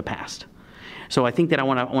mistakes of the past. So I think that I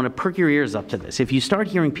want to perk your ears up to this. If you start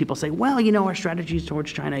hearing people say, well, our strategies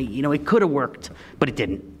towards China, it could have worked, but it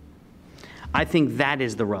didn't. I think that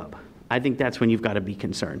is the rub. I think that's when you've got to be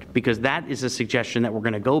concerned, because that is a suggestion that we're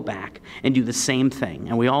going to go back and do the same thing.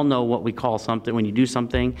 And we all know what we call something when you do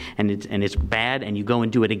something and it's bad and you go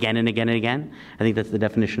and do it again and again and again. I think that's the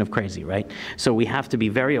definition of crazy, right? So we have to be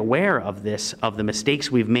very aware of this, of the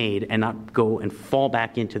mistakes we've made, and not go and fall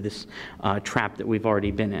back into this trap that we've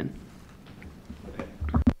already been in.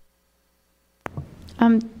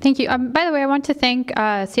 Thank you. By the way, I want to thank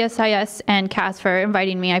CSIS and CAS for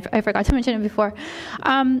inviting me. I forgot to mention it before.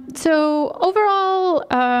 So overall,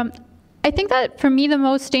 I think that for me, the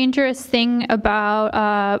most dangerous thing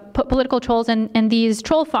about political trolls and these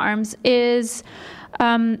troll farms is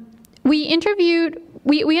we interviewed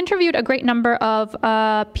a great number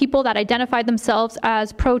of people that identified themselves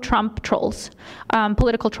as pro-Trump trolls,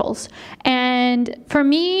 political trolls. And for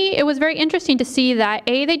me, it was very interesting to see that,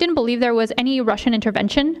 A, they didn't believe there was any Russian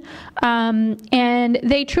intervention, and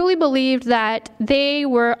they truly believed that they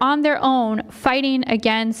were on their own fighting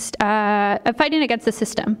against the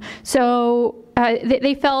system. So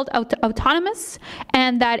they felt autonomous,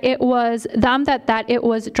 and that it was them that it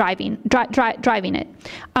was driving it.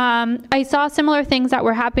 I saw similar things that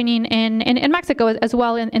were happening in Mexico as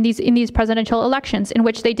well in these presidential elections, in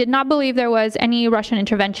which they did not believe there was any Russian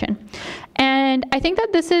intervention. And I think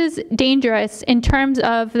that this is dangerous in terms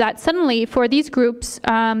of that suddenly for these groups,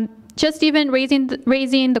 just even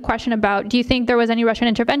raising the question about, do you think there was any Russian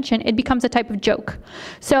intervention, it becomes a type of joke.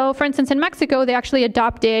 So, for instance, in Mexico, they actually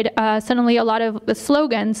adopted suddenly a lot of the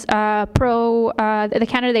slogans pro the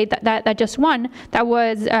candidate that just won,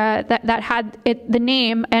 that had the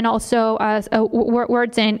name and also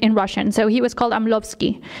words in Russian. So he was called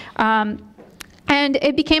Amlovsky. And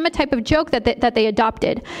it became a type of joke that they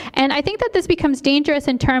adopted. And I think that this becomes dangerous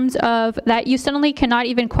in terms of that you suddenly cannot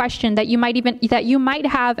even question that you might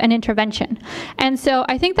have an intervention. And so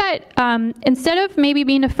I think that instead of maybe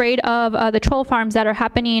being afraid of the troll farms that are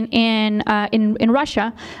happening in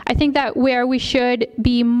Russia, I think that where we should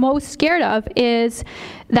be most scared of is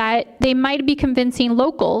that they might be convincing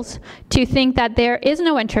locals to think that there is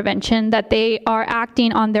no intervention, that they are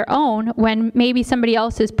acting on their own when maybe somebody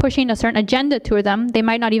else is pushing a certain agenda to them. They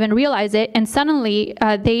might not even realize it, and suddenly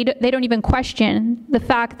they don't even question the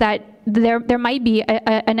fact that there might be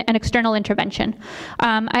an external intervention.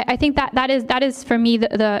 I think that is for me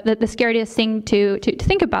the scariest thing to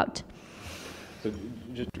think about. So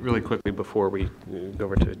just really quickly before we go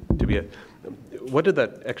over to Dibia, what did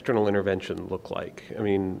that external intervention look like? I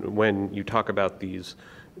mean, when you talk about these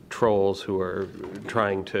trolls who are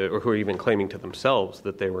trying to, or who are even claiming to themselves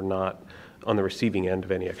that they were not on the receiving end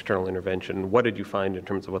of any external intervention, what did you find in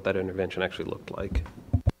terms of what that intervention actually looked like?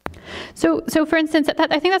 So for instance,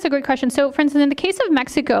 I think that's a great question. So for instance, in the case of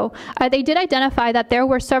Mexico, they did identify that there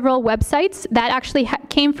were several websites that actually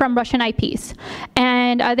came from Russian IPs.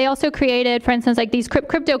 And they also created, for instance, like these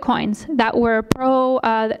crypto coins that were pro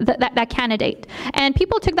that candidate. And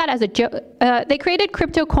people took that as a joke. They created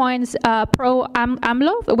crypto coins pro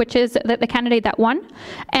AMLO, which is the candidate that won.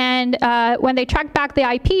 And when they tracked back the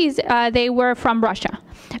IPs, they were from Russia.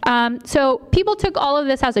 So people took all of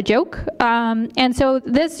this as a joke. And so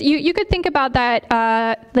this, you could think about that,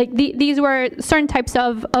 like these were certain types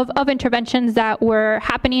of interventions that were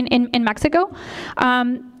happening in Mexico.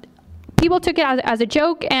 People took it as a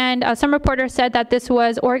joke, and some reporters said that this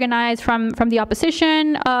was organized from the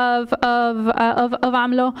opposition of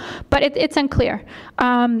AMLO, but it's unclear.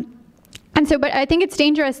 And so, but I think it's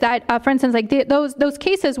dangerous that, for instance, like those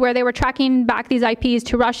cases where they were tracking back these IPs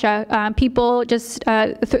to Russia, people just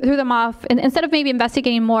threw them off, and instead of maybe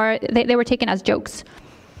investigating more, they were taken as jokes.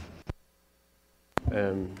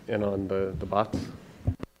 And on the bots?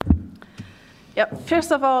 Yeah,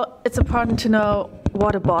 first of all, it's important to know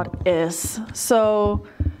what a bot is. So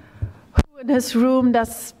who in this room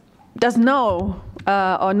does know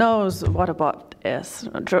or knows what a bot is?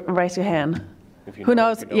 Raise your hand. Who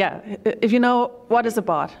knows? Yeah, if you know, what is a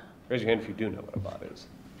bot? Raise your hand if you do know what a bot is.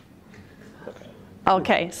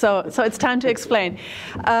 Okay, so it's time to explain.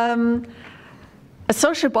 A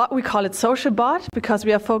social bot, we call it social bot because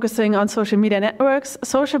we are focusing on social media networks.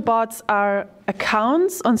 Social bots are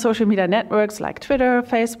accounts on social media networks like Twitter,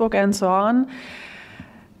 Facebook, and so on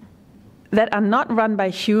that are not run by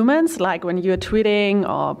humans, like when you're tweeting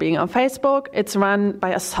or being on Facebook. It's run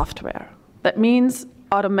by a software. That means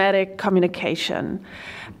automatic communication.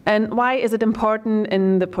 And why is it important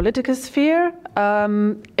in the political sphere?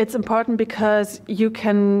 It's important because you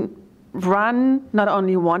can run not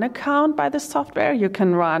only one account by this software, you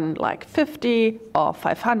can run like 50 or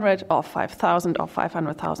 500 or 5,000 or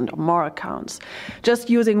 500,000 or more accounts just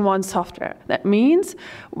using one software. That means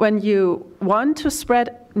when you want to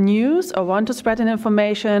spread news or want to spread an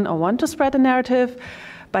information or want to spread a narrative,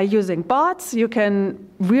 By using bots, you can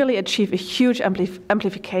really achieve a huge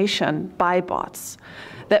amplification by bots.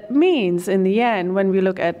 That means, in the end, when we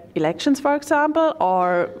look at elections, for example,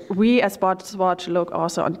 or we as Bots Watch look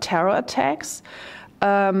also on terror attacks,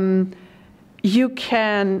 you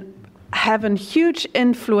can have a huge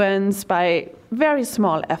influence by very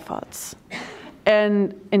small efforts.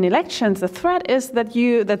 And in elections, the threat is that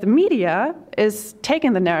the media is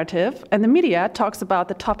taking the narrative, and the media talks about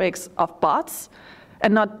the topics of bots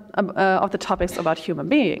and not of the topics about human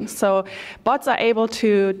beings. So bots are able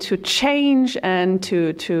to change and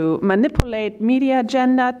to manipulate media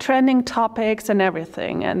agenda, trending topics, and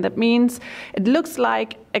everything. And that means it looks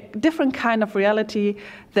like a different kind of reality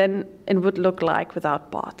than it would look like without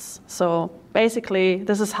bots. So basically,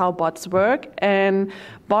 this is how bots work, and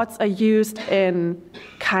bots are used in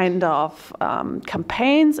kind of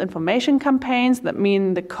campaigns, information campaigns, that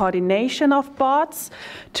mean the coordination of bots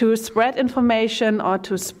to spread information or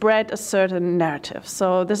to spread a certain narrative.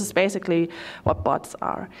 So this is basically what bots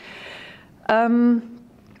are.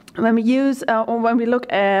 When we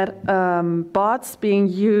look at bots being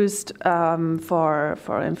used for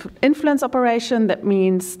influence operation, that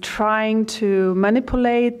means trying to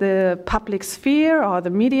manipulate the public sphere or the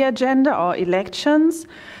media agenda or elections,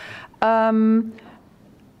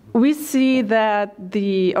 we see that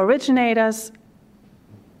the originators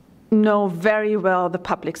know very well the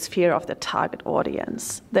public sphere of the target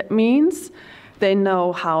audience. That means they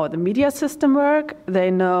know how the media system works, they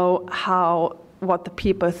know what the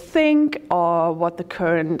people think or what the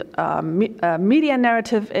current media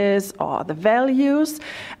narrative is or the values.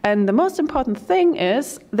 And the most important thing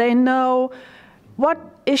is they know what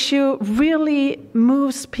issue really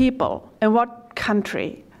moves people in what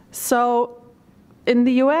country. So in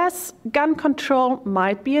the US, gun control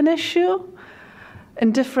might be an issue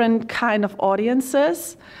in different kind of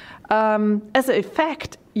audiences. As an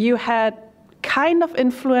effect, you had kind of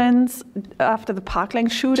influence after the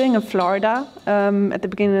Parkland shooting in Florida at the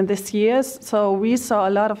beginning of this year. So we saw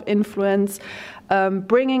a lot of influence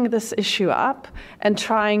bringing this issue up and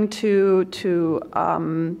trying to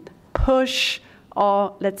push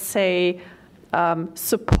or, let's say,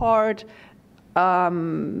 support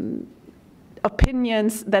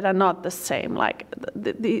opinions that are not the same. Like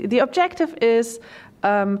the objective is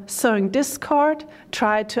sowing discord,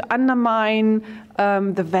 try to undermine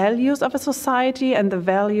the values of a society and the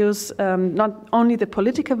values, not only the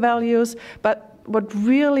political values, but what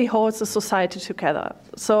really holds the society together.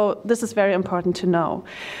 So this is very important to know.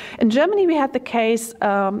 In Germany, we had the case,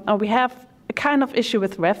 we have a kind of issue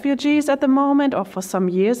with refugees at the moment, or for some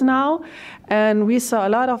years now, and we saw a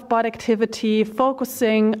lot of bot activity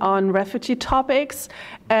focusing on refugee topics,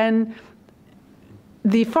 and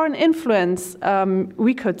the foreign influence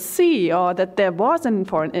we could see, or that there was a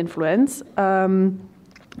foreign influence,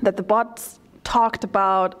 that the bots talked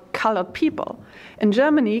about colored people. In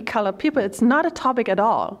Germany, colored people, it's not a topic at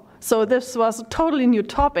all. So this was a totally new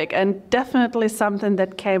topic, and definitely something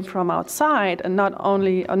that came from outside, and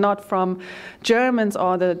not from Germans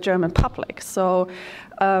or the German public. So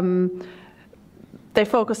they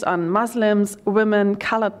focused on Muslims, women,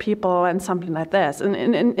 colored people, and something like this.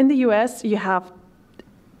 In the US, you have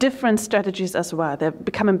different strategies as well. They're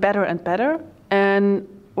becoming better and better. And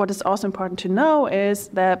what is also important to know is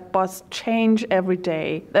that bots change every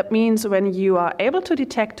day. That means when you are able to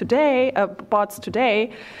detect bots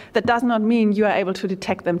today, that does not mean you are able to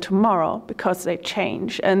detect them tomorrow, because they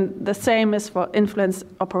change. And the same is for influence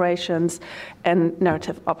operations and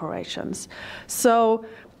narrative operations. So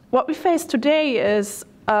what we face today is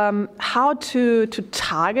how to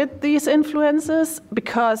target these influences,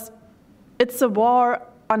 because it's a war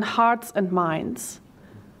on hearts and minds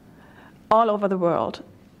all over the world,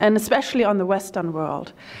 and especially on the Western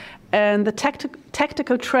world. And the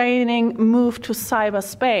tactical training moved to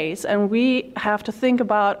cyberspace, and we have to think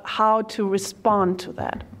about how to respond to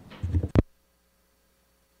that.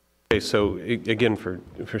 Okay, so again, for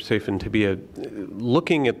Saif and Tabia,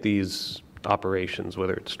 looking at these operations,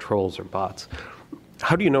 whether it's trolls or bots,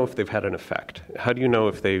 how do you know if they've had an effect? How do you know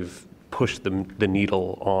if they've pushed the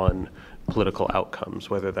needle on political outcomes,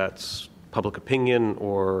 whether that's public opinion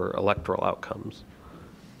or electoral outcomes?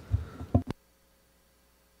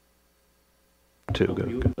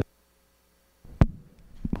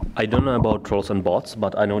 I don't know about trolls and bots,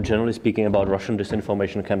 but I know, generally speaking, about Russian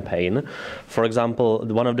disinformation campaign. For example,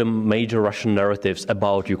 one of the major Russian narratives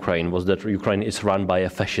about Ukraine was that Ukraine is run by a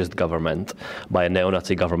fascist government, by a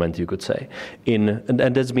neo-Nazi government, you could say. And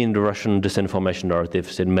that's been the Russian disinformation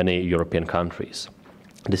narratives in many European countries.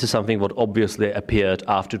 This is something what obviously appeared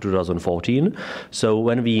after 2014. So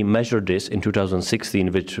when we measured this in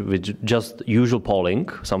 2016 with just usual polling,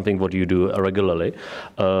 something what you do regularly,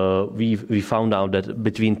 we found out that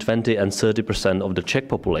between 20 and 30% of the Czech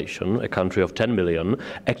population, a country of 10 million,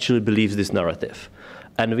 actually believes this narrative.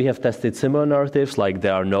 And we have tested similar narratives, like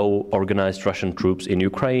there are no organized Russian troops in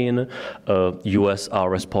Ukraine,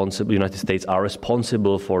 United States are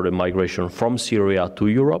responsible for the migration from Syria to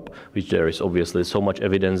Europe, which there is obviously so much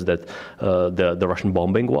evidence that the Russian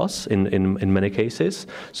bombing was in many cases.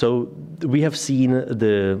 So we have seen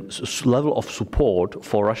the level of support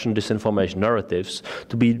for Russian disinformation narratives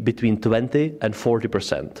to be between 20 and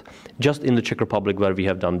 40%, just in the Czech Republic where we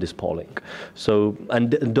have done this polling. So,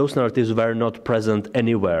 and those narratives were not present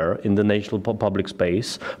anywhere in the national public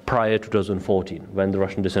space prior to 2014, when the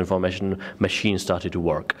Russian disinformation machine started to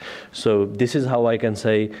work. So this is how I can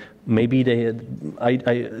say, maybe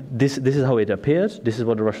this is how it appeared, this is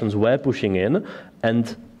what the Russians were pushing in,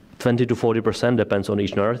 and 20 to 40%, depends on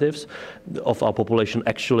each narratives, of our population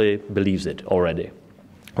actually believes it already,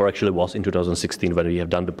 or actually was in 2016 when we have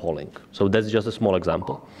done the polling. So that's just a small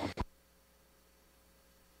example.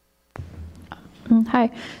 Hi.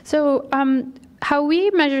 So how we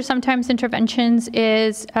measure sometimes interventions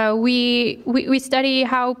is we study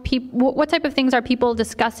how what type of things are people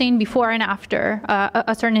discussing before and after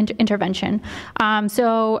a certain intervention.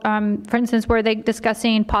 For instance, were they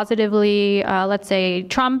discussing positively, let's say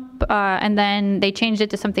Trump, and then they changed it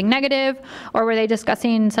to something negative, or were they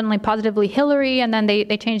discussing suddenly positively Hillary, and then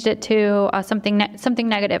they changed it to something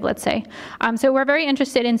negative, let's say. So we're very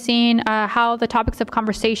interested in seeing how the topics of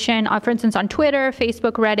conversation, for instance, on Twitter,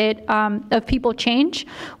 Facebook, Reddit, of people change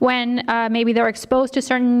when maybe they're exposed to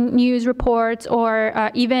certain news reports, or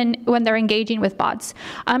even when they're engaging with bots.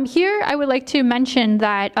 Here, I would like to mention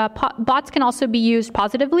that bots can also be used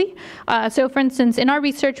positively. So for instance, in our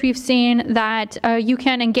research, we've seen that you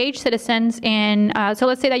can engage citizens in, so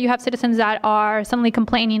let's say that you have citizens that are suddenly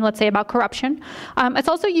complaining, let's say, about corruption. It's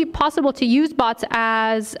also possible to use bots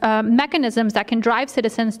as mechanisms that can drive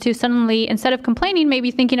citizens to suddenly, instead of complaining, maybe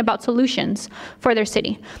thinking about solutions for their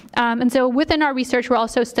city. And so within our research, we're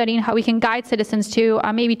also studying how we can guide citizens to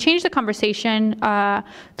maybe change the conversation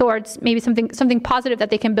towards maybe something positive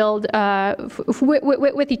that they can build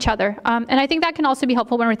with each other. And I think that can also be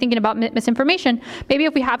helpful when we're thinking about misinformation. Maybe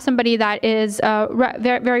if we have somebody that is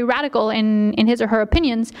very radical in his or her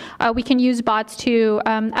opinions, we can use bots to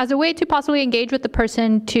as a way to possibly engage with the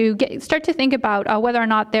person to start to think about whether or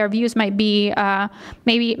not their views might be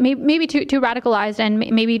maybe too radicalized, and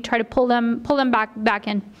maybe try to pull them back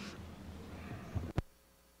in.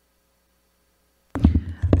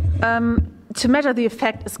 To measure the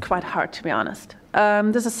effect is quite hard, to be honest.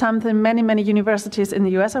 This is something many universities in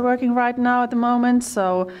the US are working right now at the moment.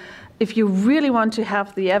 So if you really want to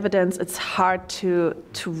have the evidence, it's hard to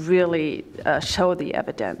really show the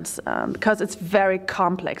evidence because it's very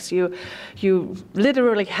complex. You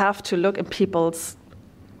literally have to look at people's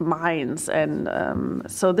minds, and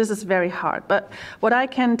so this is very hard. But what I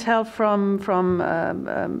can tell from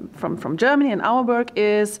Germany and our work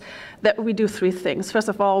is that we do three things. First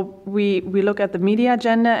of all, we look at the media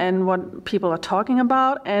agenda and what people are talking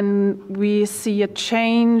about, and we see a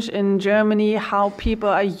change in Germany how people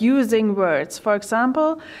are using words. For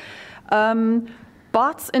example,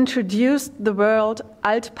 bots introduced the word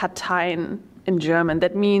Altparteien in German.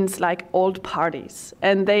 That means like old parties,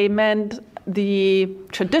 and they meant the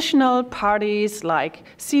traditional parties like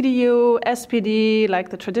CDU, SPD, like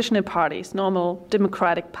the traditional parties, normal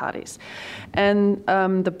democratic parties. And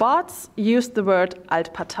the bots used the word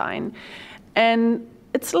Altparteien. And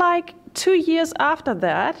it's like 2 years after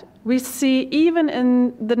that, we see even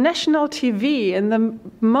in the national TV, in the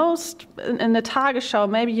Tagesschau,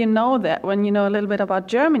 maybe you know that when you know a little bit about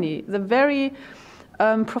Germany, the very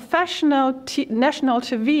professional national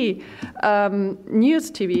TV, news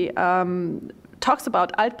TV, talks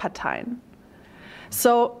about Altparteien.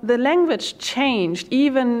 So the language changed,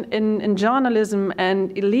 even in journalism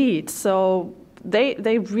and elite. So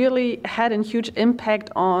they really had a huge impact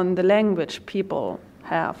on the language people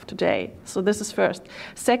have today. So this is first.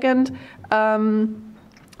 Second,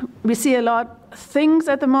 we see a lot of things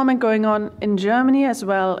at the moment going on in Germany as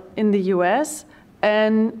well in the US.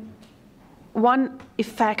 And one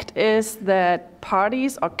effect is that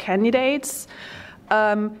parties or candidates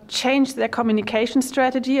change their communication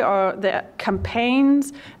strategy or their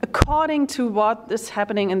campaigns according to what is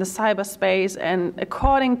happening in the cyberspace and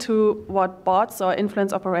according to what bots or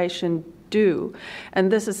influence operation do.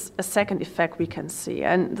 And this is a second effect we can see.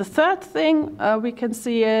 And the third thing we can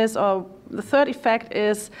see is, or the third effect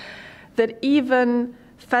is that even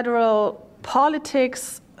federal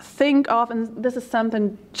politics think of, and this is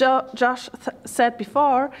something Josh said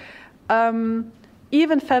before,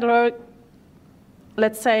 even federal,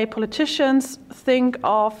 let's say, politicians think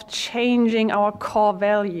of changing our core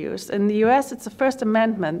values. In the US, it's the First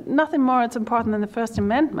Amendment. Nothing more is important than the First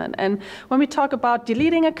Amendment. And when we talk about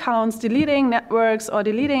deleting accounts, deleting networks, or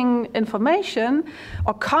deleting information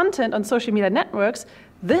or content on social media networks,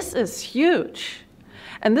 this is huge.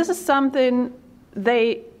 And this is something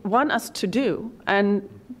they want us to do. And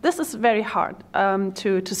this is very hard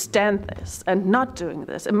to stand this and not doing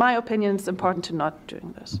this. In my opinion, it's important to not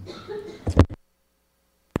doing this.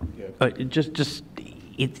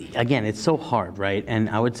 Again, it's so hard, right? And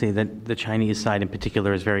I would say that the Chinese side in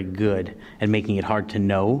particular is very good at making it hard to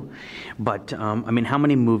know. But, I mean, how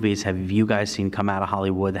many movies have you guys seen come out of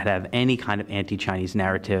Hollywood that have any kind of anti-Chinese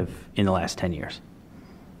narrative in the last 10 years?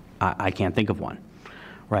 I can't think of one,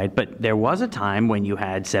 right? But there was a time when you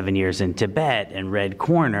had 7 Years in Tibet and Red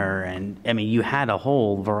Corner, and, I mean, you had a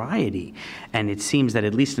whole variety. And it seems that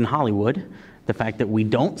at least in Hollywood, the fact that we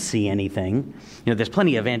don't see anything, there's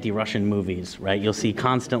plenty of anti-Russian movies, right? You'll see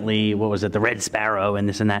constantly, the Red Sparrow and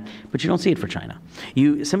this and that, but you don't see it for China.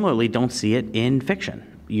 You similarly don't see it in fiction.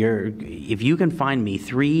 If you can find me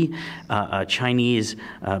 3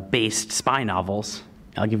 Chinese-based spy novels,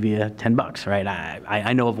 I'll give you $10, right?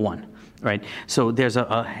 I know of one, right? So there's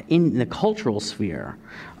in the cultural sphere,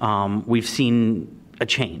 we've seen a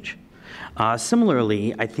change.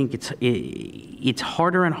 Similarly, I think it's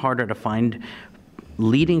harder and harder to find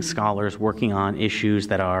leading scholars working on issues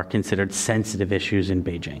that are considered sensitive issues in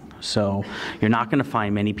Beijing. So you're not going to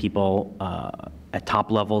find many people at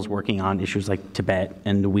top levels working on issues like Tibet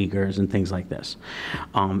and the Uyghurs and things like this.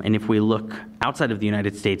 And if we look outside of the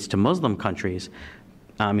United States to Muslim countries,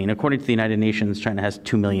 I mean, according to the United Nations, China has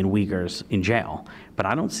 2 million Uyghurs in jail, but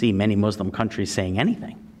I don't see many Muslim countries saying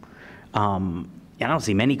anything. I don't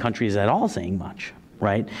see many countries at all saying much,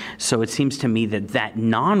 right? So it seems to me that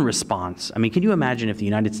non-response, I mean, can you imagine if the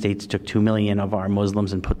United States took 2 million of our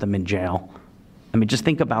Muslims and put them in jail? I mean, just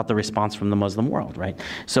think about the response from the Muslim world, right?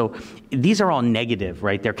 So these are all negative,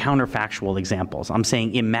 right? They're counterfactual examples. I'm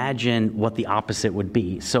saying imagine what the opposite would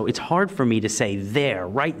be. So it's hard for me to say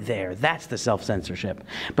right there, that's the self-censorship.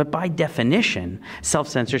 But by definition,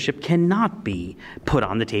 self-censorship cannot be put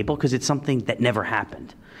on the table because it's something that never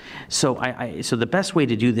happened. So so the best way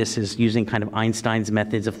to do this is using kind of Einstein's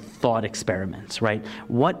methods of thought experiments, right?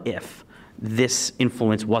 What if this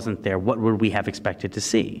influence wasn't there? What would we have expected to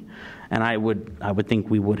see? And I would think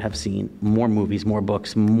we would have seen more movies, more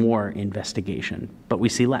books, more investigation, but we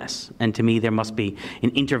see less. And to me, there must be an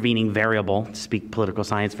intervening variable, to speak political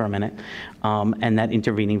science for a minute, and that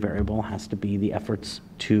intervening variable has to be the efforts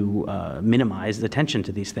to minimize the attention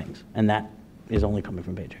to these things. And that is only coming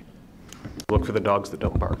from Beijing. Look for the dogs that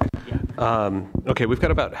don't bark. Yeah. Okay, we've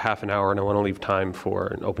got about half an hour, and I want to leave time for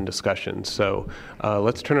an open discussion. So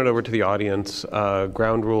let's turn it over to the audience.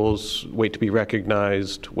 Ground rules: wait to be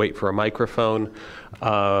recognized, wait for a microphone.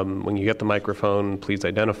 When you get the microphone, please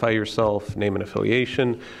identify yourself, name and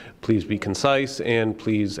affiliation. Please be concise, and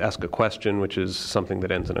please ask a question, which is something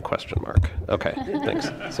that ends in a question mark. Okay,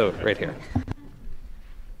 thanks. So right here.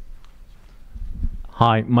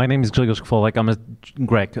 Hi, my name is Grzegorz Kwolek. I'm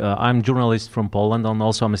a journalist from Poland, and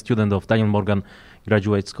also I'm a student of Daniel Morgan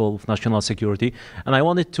Graduate School of National Security. And I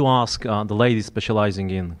wanted to ask the lady specializing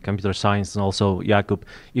in computer science and also Jakub,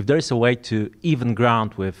 if there is a way to even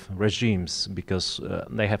ground with regimes, because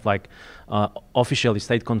they have officially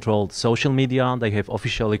state-controlled social media, they have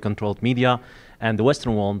officially controlled media, and the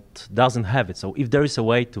Western world doesn't have it. So if there is a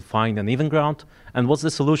way to find an even ground, and what's the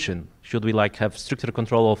solution? Should we have stricter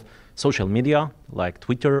control of social media, like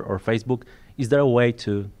Twitter or Facebook? Is there a way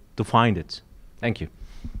to find it? Thank you.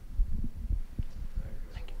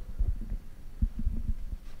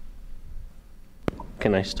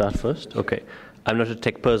 Can I start first? Okay. I'm not a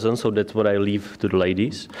tech person, so that's what I leave to the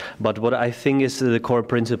ladies. But what I think is the core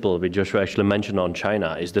principle, which Joshua actually mentioned on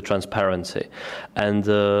China, is the transparency. And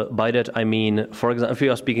by that I mean, for example, if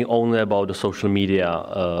you are speaking only about the social media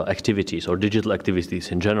activities or digital activities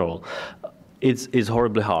in general, it's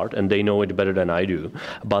horribly hard, and they know it better than I do.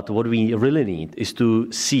 But what we really need is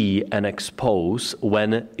to see and expose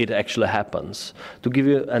when it actually happens. To give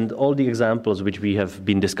you, and all the examples which we have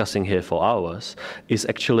been discussing here for hours, is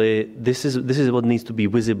actually, this is what needs to be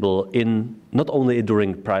visible in, not only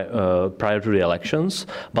during prior to the elections,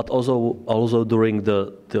 but also during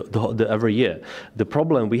the every year. The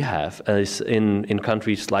problem we have is in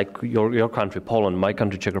countries like your country, Poland, my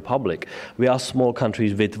country, Czech Republic, we are small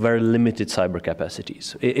countries with very limited cyber cyber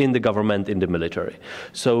capacities in the government, in the military.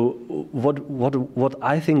 So what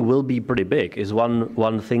I think will be pretty big is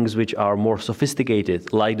one things which are more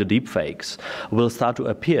sophisticated, like the deepfakes, will start to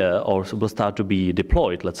appear or will start to be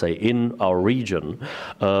deployed, let's say, in our region.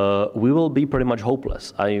 We will be pretty much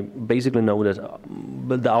hopeless. I basically know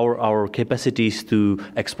that our capacities to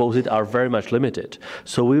expose it are very much limited.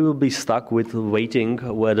 So we will be stuck with waiting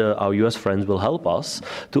whether our US friends will help us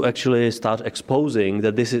to actually start exposing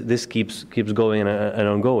that this keeps going and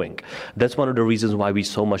ongoing. That's one of the reasons why we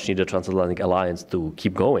so much need a transatlantic alliance to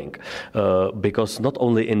keep going, because not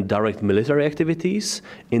only in direct military activities,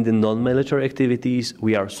 in the non-military activities,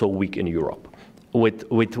 we are so weak in Europe.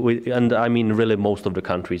 And I mean really most of the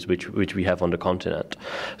countries which we have on the continent.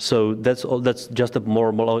 So that's just a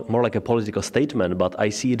more like a political statement, but I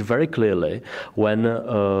see it very clearly when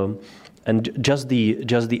and just the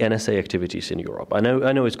NSA activities in Europe. I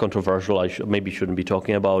know it's controversial. I maybe shouldn't be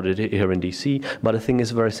talking about it here in DC, but the thing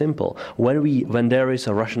is very simple. When there is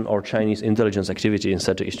a Russian or Chinese intelligence activity in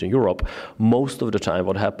Central Eastern Europe, most of the time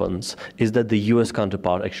what happens is that the US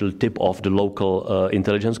counterpart actually tip off the local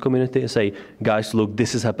intelligence community and say, guys, look,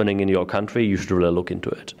 this is happening in your country. You should really look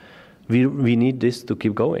into it. We need this to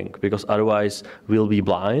keep going, because otherwise we'll be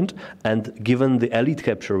blind. And given the elite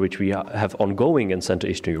capture which we have ongoing in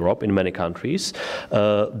Central Eastern Europe in many countries,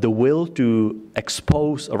 the will to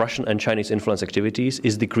expose Russian and Chinese influence activities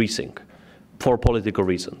is decreasing for political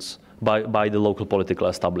reasons by the local political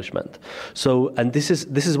establishment. So, and this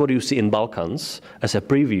is what you see in Balkans as a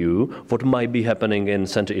preview what might be happening in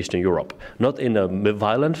Central Eastern Europe, not in a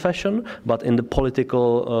violent fashion, but in the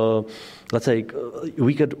political. Let's say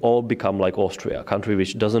we could all become like Austria, a country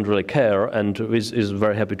which doesn't really care and is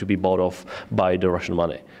very happy to be bought off by the Russian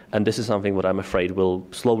money. And this is something what I'm afraid will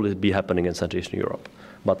slowly be happening in Central Eastern Europe.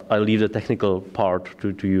 But I'll leave the technical part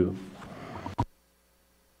to you.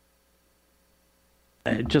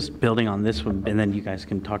 Just building on this one, and then you guys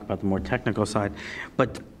can talk about the more technical side.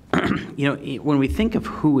 But when we think of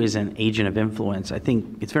who is an agent of influence, I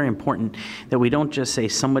think it's very important that we don't just say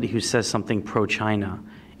somebody who says something pro-China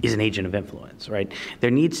is an agent of influence, right? There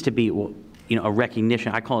needs to be, a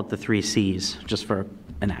recognition. I call it the 3 C's, just for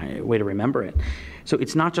a way to remember it. So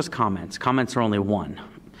it's not just comments. Comments are only one.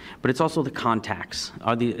 But it's also the contacts.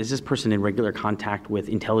 Is this person in regular contact with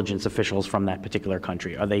intelligence officials from that particular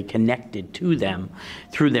country? Are they connected to them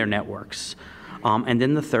through their networks? And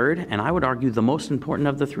then the third, and I would argue the most important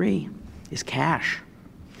of the 3, is cash.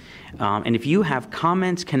 And if you have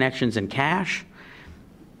comments, connections, and cash,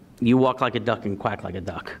 you walk like a duck and quack like a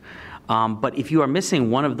duck. But if you are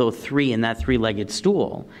missing one of those 3 in that 3-legged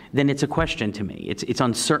stool, then it's a question to me. It's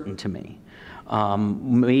uncertain to me.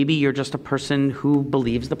 Maybe you're just a person who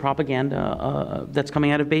believes the propaganda that's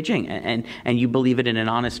coming out of Beijing, and you believe it in an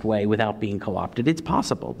honest way without being co-opted. It's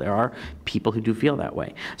possible. There are people who do feel that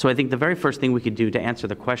way. So I think the very first thing we could do to answer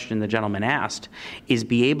the question the gentleman asked is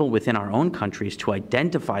be able within our own countries to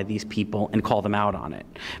identify these people and call them out on it.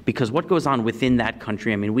 Because what goes on within that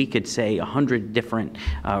country, I mean, we could say 100 different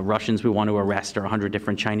Russians we want to arrest or 100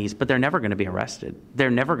 different Chinese, but they're never going to be arrested. They're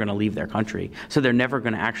never going to leave their country. So they're never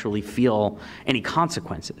going to actually feel any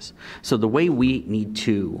consequences. So the way we need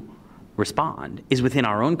to respond is within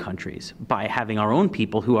our own countries by having our own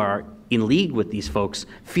people who are in league with these folks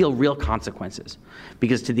feel real consequences.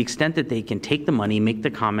 Because to the extent that they can take the money, make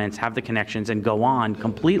the comments, have the connections, and go on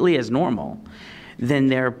completely as normal, then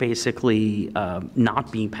they're basically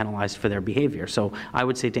not being penalized for their behavior. So I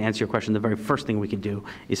would say, to answer your question, the very first thing we could do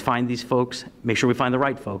is find these folks, make sure we find the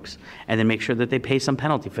right folks, and then make sure that they pay some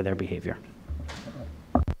penalty for their behavior.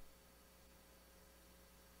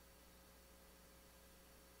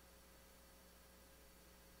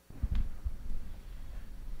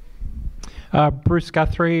 Bruce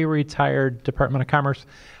Guthrie, retired Department of Commerce.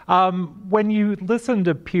 When you listen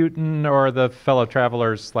to Putin or the fellow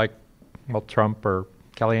travelers like, Trump or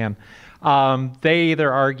Kellyanne, they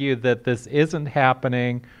either argue that this isn't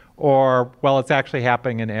happening or, it's actually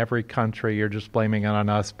happening in every country. You're just blaming it on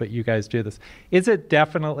us, but you guys do this. Is it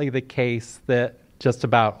definitely the case that just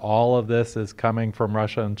about all of this is coming from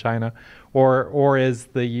Russia and China, or is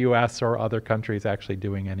the U.S. or other countries actually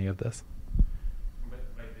doing any of this?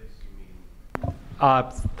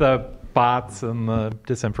 The bots and the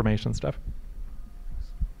disinformation stuff.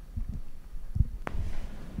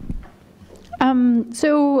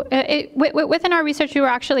 Within our research, we were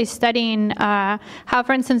actually studying how,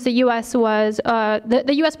 for instance, the U.S. was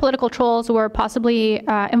the U.S. political trolls were possibly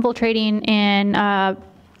infiltrating in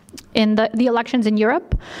the elections in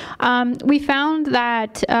Europe. We found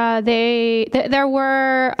that there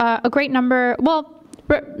were a great number.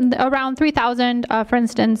 around 3,000, for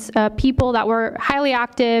instance, people that were highly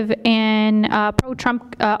active in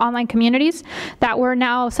pro-Trump online communities that were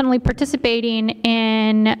now suddenly participating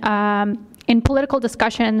in political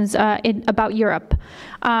discussions about Europe.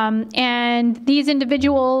 And these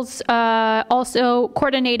individuals also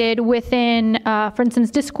coordinated within, for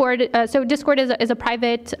instance, Discord. So Discord is a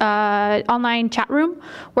private online chat room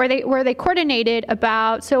where they coordinated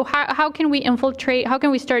about, so how can we infiltrate, how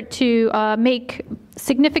can we start to make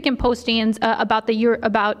significant postings about the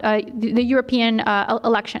European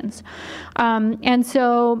elections. And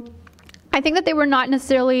so I think that they were not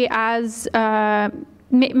necessarily as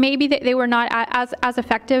maybe they were not as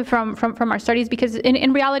effective from our studies, because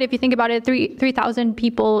in reality, if you think about it, 3,000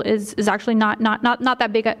 people is actually not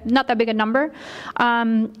that big a number,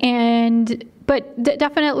 but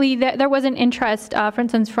definitely there was an interest, for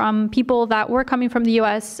instance, from people that were coming from the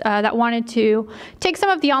U.S. That wanted to take some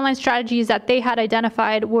of the online strategies that they had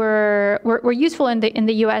identified were useful in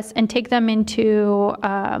the U.S. and take them into,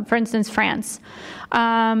 for instance, France.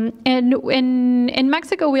 And in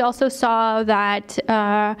Mexico, we also saw that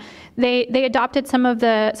they adopted some of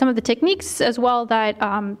the techniques as well that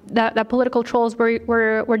political trolls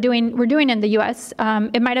were doing in the U.S.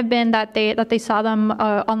 It might have been that they saw them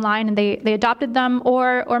online and they adopted them,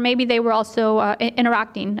 or maybe they were also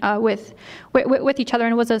interacting with each other,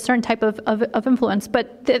 and it was a certain type of influence.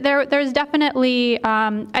 But there's definitely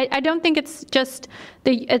I don't think it's just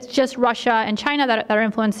Russia and China that are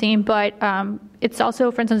influencing, but it's also,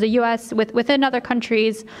 for instance, the U.S. within other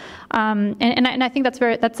countries, and I think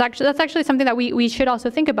that's actually something that we should also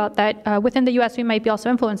think about, that within the U.S. we might be also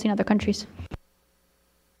influencing other countries.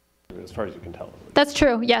 As far as you can tell. That's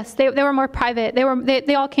true. Yes, they were more private.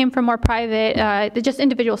 They all came from more private, just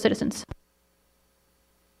individual citizens.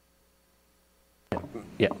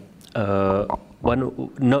 Yeah.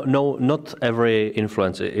 Not every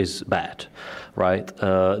influence is bad, right?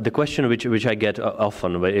 The question which I get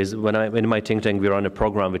often is when in my think tank we run a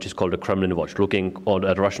program which is called the Kremlin Watch, looking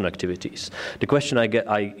at Russian activities. The question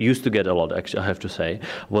I used to get a lot, actually, I have to say,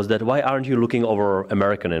 was that why aren't you looking over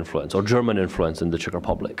American influence or German influence in the Czech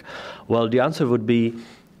Republic? Well, the answer would be,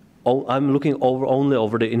 I'm looking only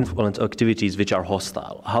over the influence activities which are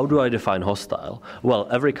hostile. How do I define hostile? Well,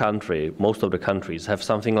 every country, most of the countries, have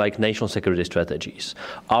something like national security strategies.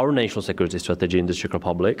 Our national security strategy in the Czech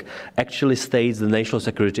Republic actually states the national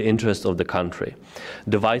security interests of the country.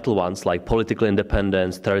 The vital ones like political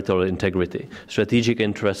independence, territorial integrity, strategic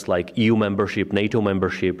interests like EU membership, NATO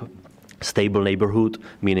membership, stable neighborhood,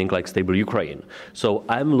 meaning like stable Ukraine. So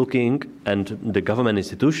I'm looking, and the government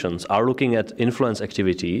institutions are looking at influence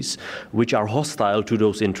activities which are hostile to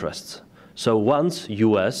those interests. So once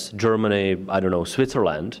US, Germany, I don't know,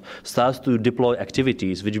 Switzerland starts to deploy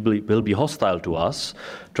activities which will be hostile to us,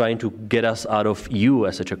 trying to get us out of EU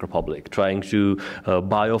as a Czech Republic, trying to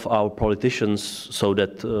buy off our politicians so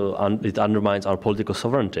that it undermines our political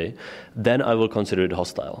sovereignty, then I will consider it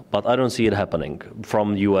hostile. But I don't see it happening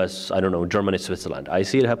from US, I don't know, Germany, Switzerland. I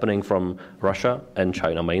see it happening from Russia and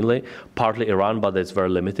China mainly, partly Iran, but it's very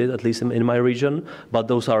limited, at least in my region. But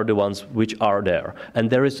those are the ones which are there. And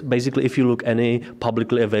there is basically, if you look any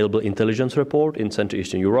publicly available intelligence report in Central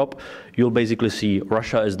Eastern Europe, you'll basically see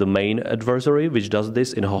Russia as the main adversary, which does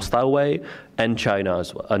this in a hostile way, and China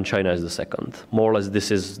as well, and China is the second. More or less,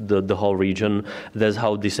 this is the whole region. That's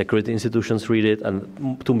how the security institutions read it,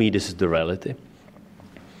 and to me, this is the reality.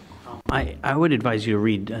 I would advise you to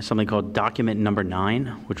read something called Document Number 9,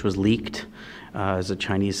 which was leaked as a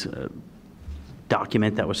Chinese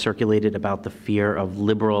document that was circulated about the fear of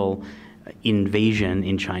liberal invasion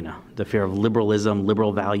in China. The fear of liberalism,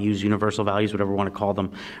 liberal values, universal values, whatever you want to call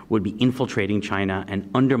them, would be infiltrating China and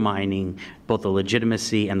undermining both the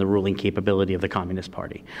legitimacy and the ruling capability of the Communist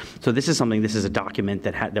Party. So this is a document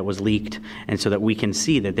that was leaked, and so that we can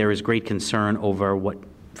see that there is great concern over what,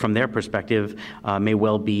 from their perspective, may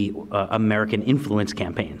well be American influence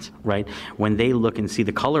campaigns, right? When they look and see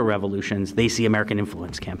the color revolutions, they see American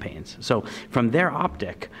influence campaigns. So from their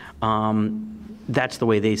optic, that's the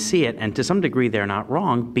way they see it, and to some degree they're not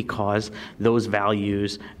wrong, because those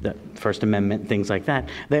values, the First Amendment, things like that,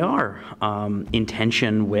 they are in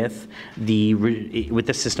tension with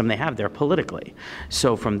the system they have there politically.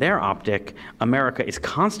 So from their optic, America is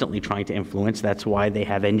constantly trying to influence. That's why they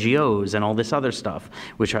have NGOs and all this other stuff,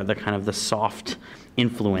 which are the kind of the soft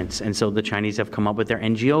influence. And so the Chinese have come up with their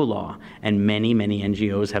NGO law, and many, many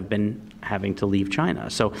NGOs have been having to leave China.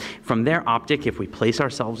 So from their optic, if we place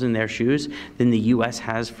ourselves in their shoes, then the U.S.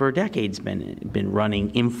 has for decades been running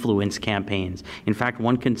influence campaigns. In fact,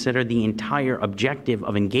 one considered the entire objective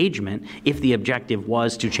of engagement, if the objective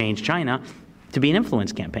was to change China, to be an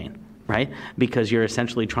influence campaign. right? Because you're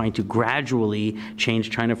essentially trying to gradually change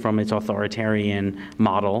China from its authoritarian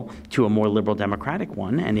model to a more liberal democratic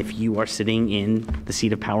one. And if you are sitting in the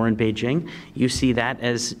seat of power in Beijing, you see that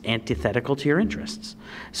as antithetical to your interests.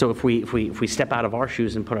 So if we step out of our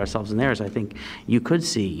shoes and put ourselves in theirs, I think you could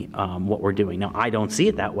see what we're doing. Now, I don't see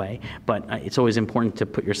it that way, but it's always important to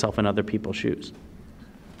put yourself in other people's shoes.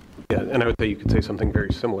 Yeah, and I would say you could say something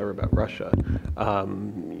very similar about Russia.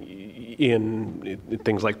 In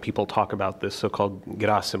things like people talk about this so-called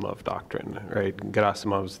Gerasimov doctrine, right?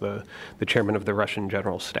 Gerasimov's the chairman of the Russian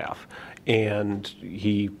General Staff, and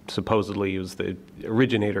he supposedly was the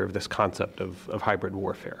originator of this concept of hybrid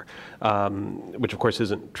warfare, which of course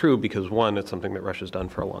isn't true because one, it's something that Russia's done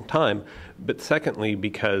for a long time, but secondly,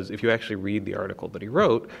 because if you actually read the article that he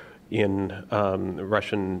wrote, in the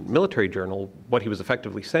Russian military journal, what he was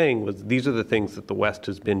effectively saying was these are the things that the West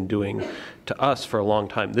has been doing to us for a long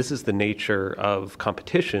time. This is the nature of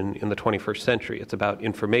competition in the 21st century. It's about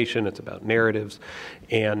information, it's about narratives,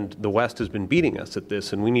 and the West has been beating us at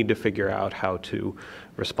this, and we need to figure out how to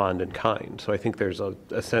respond in kind. So I think there's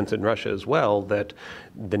a sense in Russia as well that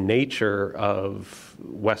the nature of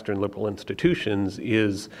Western liberal institutions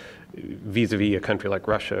is vis-a-vis a country like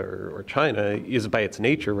Russia or China is by its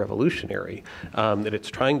nature revolutionary, that it's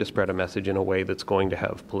trying to spread a message in a way that's going to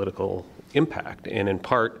have political impact. And in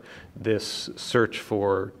part, this search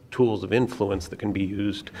for tools of influence that can be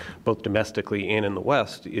used both domestically and in the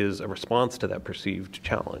West is a response to that perceived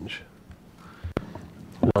challenge.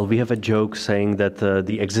 Well, we have a joke saying that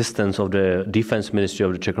the existence of the Defense Ministry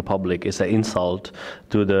of the Czech Republic is an insult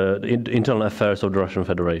to the internal affairs of the Russian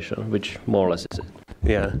Federation, which more or less is it.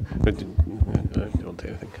 Yeah, but I don't say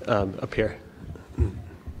anything. Up here.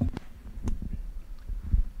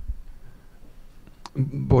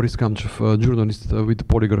 Boris Kamchev, journalist with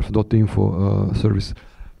polygraph.info service.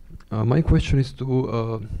 My question is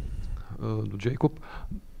to Jacob.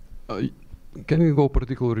 Can we go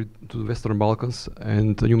particularly to the Western Balkans?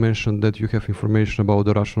 And you mentioned that you have information about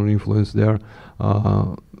the Russian influence there.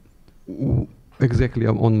 Exactly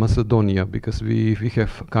on Macedonia, because we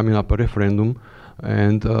have coming up a referendum,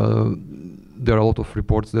 and there are a lot of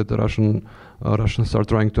reports that the Russians are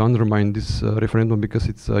trying to undermine this referendum because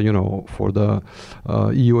it's for the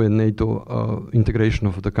EU and NATO integration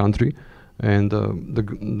of the country, and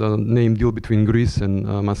the name deal between Greece and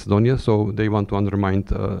Macedonia. So they want to undermine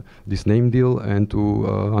this name deal and to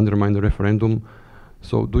undermine the referendum.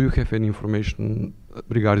 So do you have any information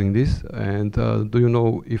regarding this? And do you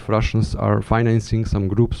know if Russians are financing some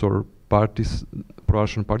groups or parties,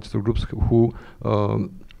 pro-Russian parties or groups who are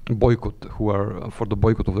for the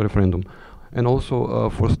boycott of the referendum? And also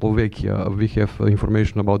for Slovakia, we have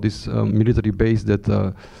information about this military base that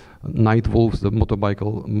Night Wolves, the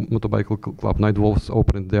motorcycle club Night Wolves,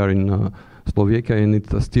 opened there in Slovakia, and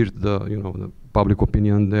it steered the public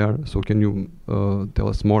opinion there. So can you tell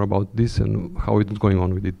us more about this and how it is going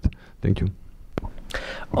on with it? Thank you.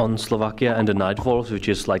 On Slovakia and the Night Wolves, which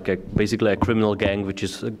is like basically a criminal gang which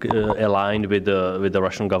is aligned with the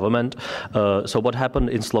Russian government. So what happened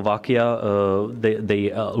in Slovakia?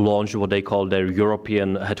 They launched what they call their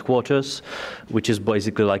European headquarters, which is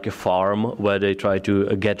basically like a farm where they try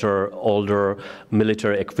to gather older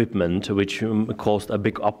military equipment, which caused a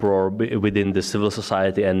big uproar within the civil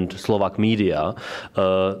society and Slovak media.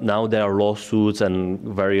 Now there are lawsuits and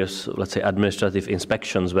various, let's say, administrative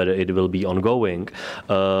inspections whether it will be ongoing.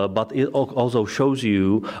 But it also shows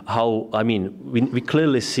you how, we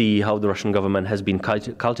clearly see how the Russian government has been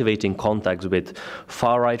cultivating contacts with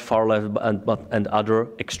far-right, far-left, and other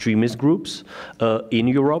extremist groups in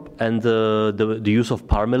Europe, and the use of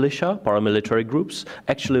paramilitary groups,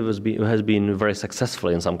 actually has been very successful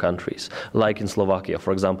in some countries, like in Slovakia,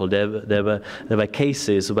 for example. There were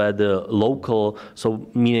cases where the local, so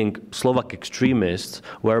meaning Slovak extremists,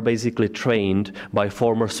 were basically trained by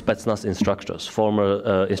former Spetsnaz instructors, former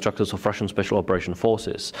instructors of Russian Special Operation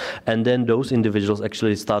Forces, and then those individuals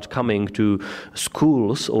actually start coming to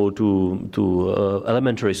schools or to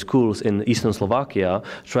elementary schools in eastern Slovakia,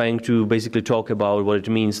 trying to basically talk about what it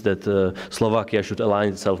means that Slovakia should align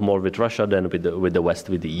itself more with Russia than with the West,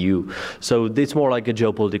 with the EU. So it's more like a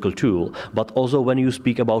geopolitical tool. But also when you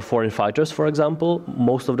speak about foreign fighters, for example,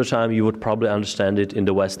 most of the time you would probably understand it in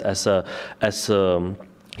the West as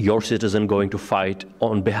your citizen going to fight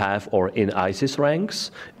on behalf or in ISIS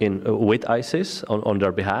ranks, with ISIS on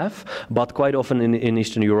their behalf. But quite often in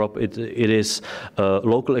Eastern Europe, it is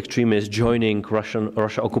local extremists joining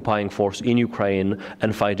Russia occupying force in Ukraine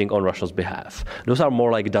and fighting on Russia's behalf. Those are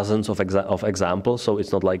more like dozens of examples, so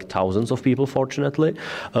it's not like thousands of people, fortunately,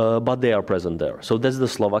 but they are present there. So that's the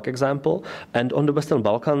Slovak example. And on the Western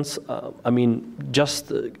Balkans, I mean,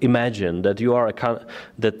 just imagine that you are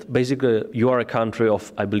a country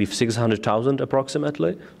of, I believe, 600,000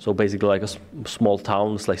 approximately, so basically like a small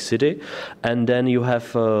town, like city, and then you have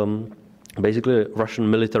basically Russian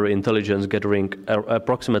military intelligence gathering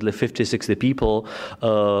approximately 50-60 people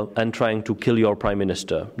and trying to kill your prime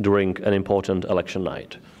minister during an important election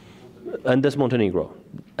night. And that's Montenegro,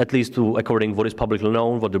 at least according to what is publicly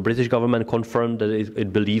known, what the British government confirmed that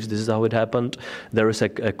it believes this is how it happened. There is a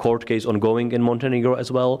court case ongoing in Montenegro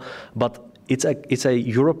as well, but it's a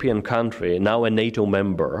European country, now a NATO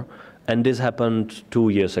member, and this happened 2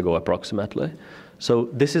 years ago approximately. So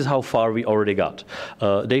this is how far we already got.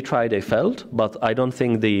 They tried, they failed, but I don't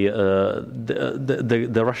think the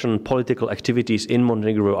Russian political activities in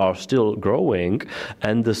Montenegro are still growing,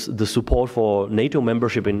 and the support for NATO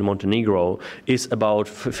membership in Montenegro is about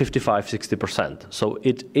 55-60%. So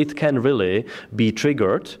it can really be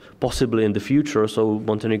triggered, possibly in the future. So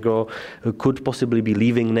Montenegro could possibly be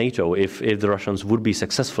leaving NATO if the Russians would be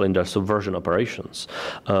successful in their subversion operations.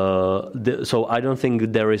 So I don't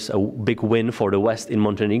think there is a big win for the West in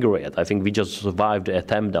Montenegro yet. I think we just survived the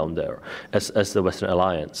attempt down there as the Western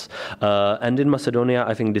Alliance. And in Macedonia,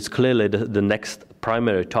 I think it's clearly the next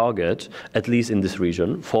primary target, at least in this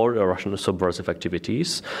region, for the Russian subversive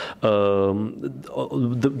activities.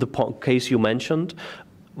 The case you mentioned,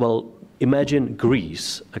 well, imagine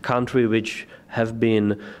Greece, a country which have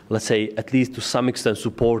been, let's say, at least to some extent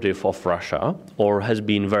supportive of Russia, or has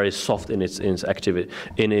been very soft in its activity,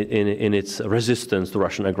 in its resistance to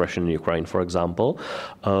Russian aggression in Ukraine, for example.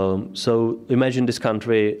 So imagine this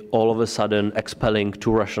country all of a sudden expelling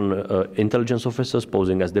 2 Russian intelligence officers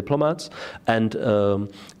posing as diplomats, and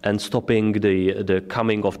stopping the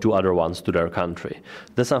coming of 2 other ones to their country.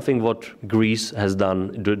 That's something what Greece has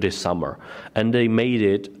done this summer, and they made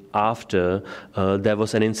it after there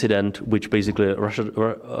was an incident which basically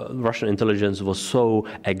Russian intelligence was so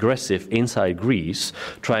aggressive inside Greece,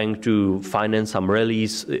 trying to finance some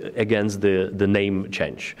rallies against the name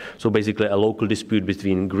change. So basically a local dispute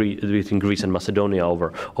between Greece and Macedonia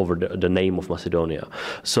over the name of Macedonia.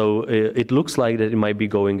 So it looks like that it might be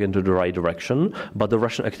going into the right direction, but the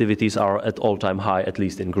Russian activities are at all-time high, at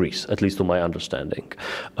least in Greece, at least to my understanding.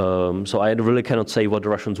 So I really cannot say what the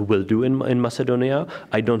Russians will do in Macedonia.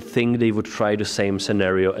 I don't think they would try the same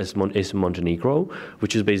scenario as Montenegro,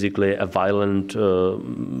 which is basically a violent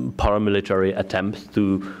paramilitary attempt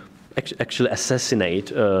to actually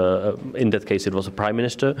assassinate, in that case it was a prime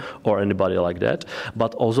minister or anybody like that.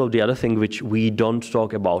 But also the other thing which we don't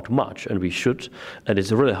talk about much, and we should, and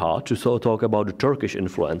it's really hard to talk about the Turkish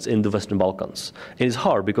influence in the Western Balkans. It is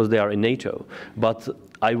hard because they are in NATO, but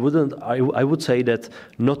I would say that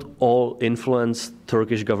not all influence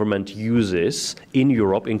Turkish government uses in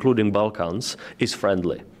Europe, including Balkans, is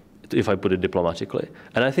friendly, if I put it diplomatically.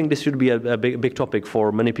 And I think this should be a big topic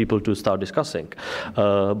for many people to start discussing.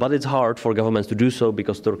 But it's hard for governments to do so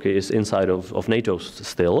because Turkey is inside of NATO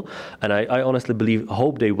still. And I honestly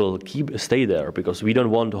hope they will stay there, because we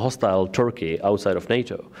don't want a hostile Turkey outside of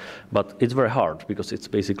NATO. But it's very hard because it's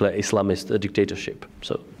basically an Islamist dictatorship.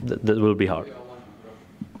 So that will be hard.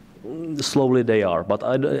 Slowly they are, but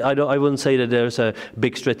I wouldn't say that there's a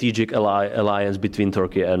big strategic alliance between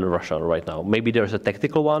Turkey and Russia right now. Maybe there's a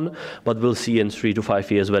tactical one, but we'll see in 3 to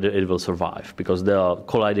 5 years whether it will survive, because there are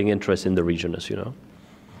colliding interests in the region, as you know.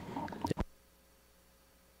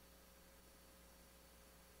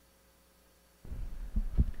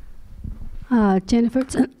 Jennifer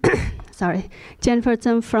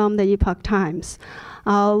Zheng from the Epoch Times.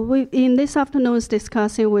 In this afternoon's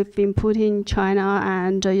discussion, we've been putting China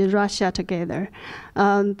and Russia together.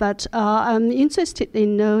 But I'm interested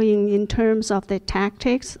in knowing, in terms of the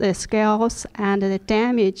tactics, the scales, and the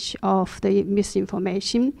damage of the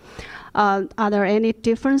misinformation, are there any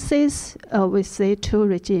differences with the 2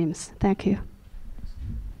 regimes? Thank you.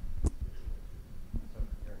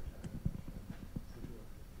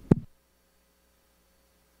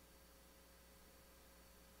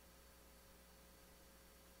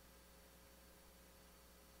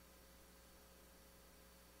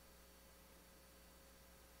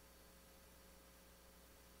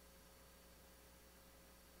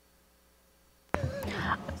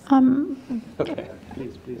 Okay,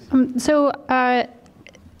 please.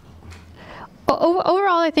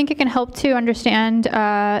 Overall, I think it can help to understand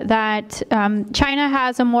that China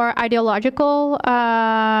has a more ideological,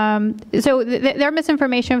 so their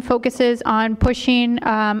misinformation focuses on pushing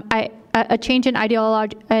a change in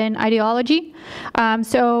ideology.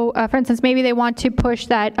 For instance, maybe they want to push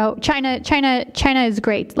that, China is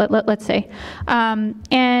great, let's say.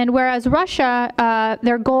 And whereas Russia,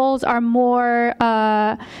 their goals are more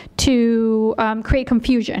to create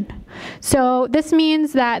confusion. So this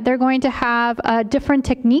means that they're going to have different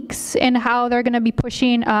techniques in how they're going to be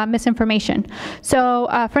pushing misinformation. So,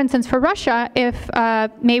 for instance, for Russia, if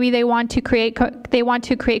maybe they want to create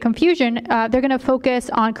confusion, they're going to focus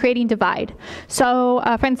on creating divide. So,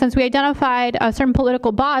 for instance, we identified certain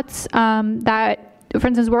political bots that, for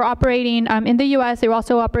instance, were operating in the U.S. They were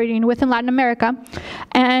also operating within Latin America,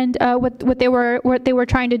 and what they were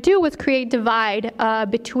trying to do was create divide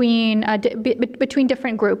between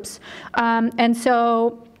different groups, and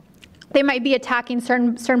so they might be attacking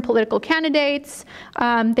certain political candidates.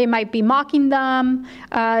 They might be mocking them.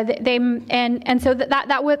 So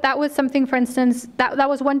that was something. For instance, that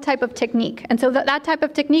was one type of technique, and so that type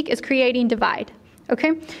of technique is creating divide.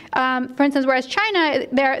 Okay. For instance, whereas China,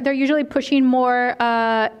 they're usually pushing more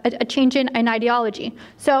a change in ideology.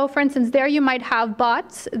 So, for instance, there you might have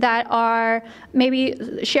bots that are maybe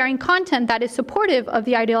sharing content that is supportive of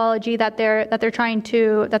the ideology that they're trying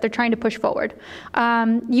to push forward.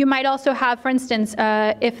 You might also have, for instance,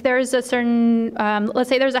 if there's a certain, let's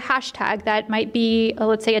say there's a hashtag that might be,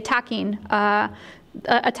 let's say, attacking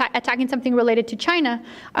something related to China.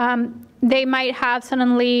 They might have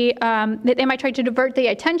suddenly, they might try to divert the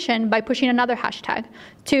attention by pushing another hashtag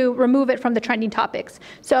to remove it from the trending topics.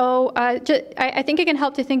 So I think it can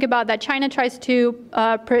help to think about that China tries to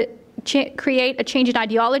create a change in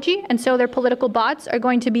ideology, and so their political bots are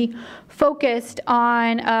going to be focused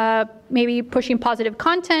on maybe pushing positive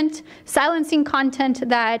content, silencing content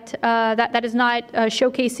that is not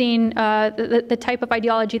showcasing the type of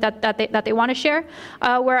ideology that they want to share.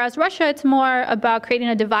 Whereas Russia, it's more about creating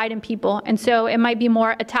a divide in people, and so it might be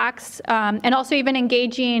more attacks and also even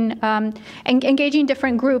engaging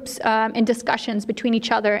different groups in discussions between each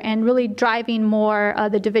other and really driving more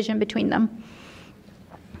the division between them.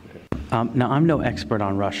 Now, I'm no expert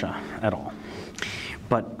on Russia at all,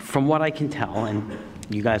 but from what I can tell, and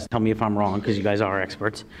you guys tell me if I'm wrong because you guys are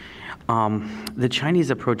experts, the Chinese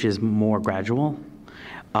approach is more gradual,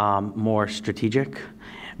 more strategic,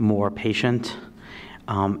 more patient,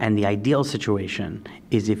 and the ideal situation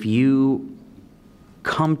is if you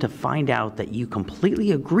come to find out that you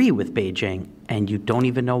completely agree with Beijing and you don't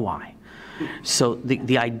even know why. So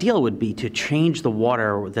the ideal would be to change the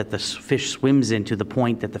water that the fish swims in to the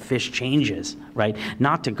point that the fish changes, right?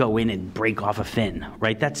 Not to go in and break off a fin,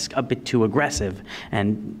 right? That's a bit too aggressive.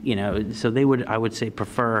 And, so they would, I would say,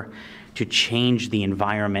 prefer to change the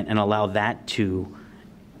environment and allow that to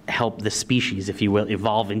help the species, if you will,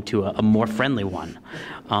 evolve into a more friendly one.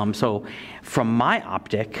 So from my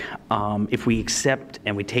optic, if we accept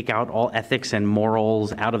and we take out all ethics and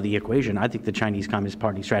morals out of the equation, I think the Chinese Communist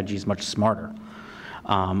Party strategy is much smarter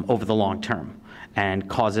over the long term and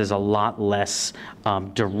causes a lot less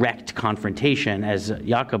direct confrontation, as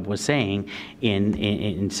Jakob was saying,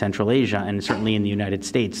 in Central Asia and certainly in the United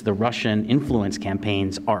States. The Russian influence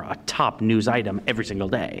campaigns are a top news item every single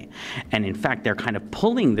day. And in fact, they're kind of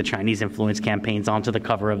pulling the Chinese influence campaigns onto the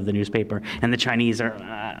cover of the newspaper. And the Chinese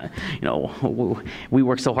are, we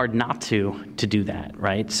work so hard not to do that,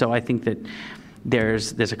 right? So I think that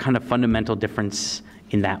there's a kind of fundamental difference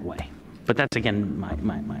in that way. But that's, again,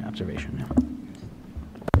 my observation now.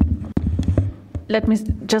 Let me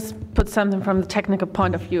just put something from the technical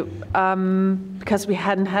point of view, because we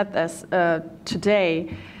hadn't had this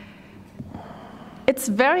today. It's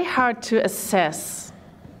very hard to assess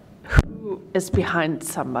who is behind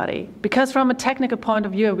somebody, because from a technical point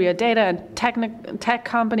of view, we are a data and tech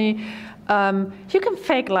company. You can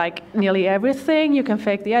fake like nearly everything. You can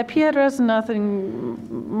fake the IP address, nothing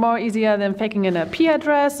more easier than faking an IP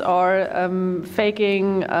address or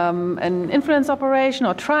faking an influence operation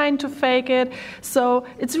or trying to fake it. So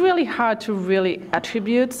it's really hard to really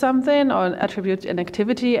attribute something or attribute an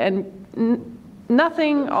activity and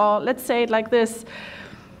nothing, or let's say it like this,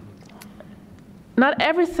 not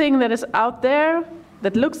everything that is out there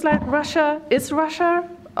that looks like Russia is Russia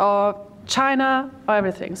or China or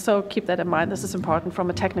everything. So keep that in mind. This is important from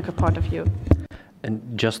a technical point of view. And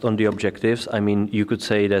just on the objectives, I mean, you could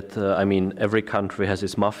say that, every country has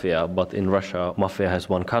its mafia, but in Russia, mafia has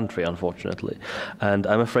one country, unfortunately. And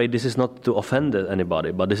I'm afraid this is not to offend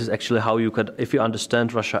anybody, but this is actually how you could, if you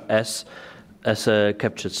understand Russia as a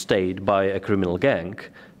captured state by a criminal gang,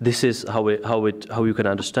 this is how you can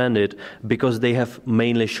understand it, because they have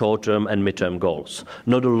mainly short-term and mid-term goals,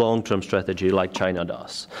 not a long-term strategy like China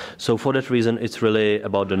does. So for that reason, it's really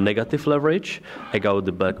about the negative leverage, about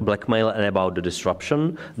the blackmail, and about the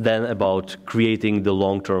disruption, than about creating the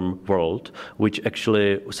long-term world, which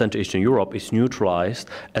actually Central Eastern Europe is neutralized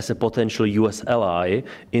as a potential U.S. ally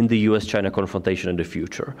in the U.S.-China confrontation in the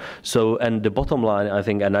future. So, and the bottom line, I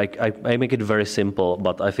think, and I make it very simple,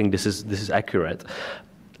 but I think this is accurate.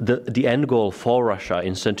 The end goal for Russia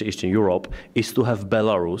in Central Eastern Europe is to have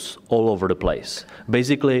Belarus all over the place.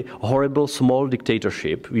 Basically, a horrible small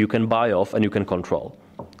dictatorship you can buy off and you can control,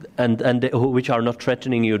 and which are not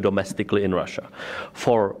threatening you domestically in Russia.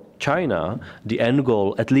 For China, the end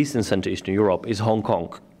goal, at least in Central Eastern Europe, is Hong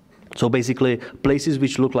Kong. So basically, places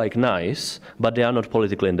which look like nice, but they are not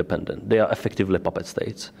politically independent. They are effectively puppet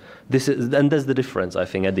states. And that's the difference, I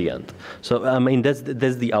think, at the end. So I mean, that's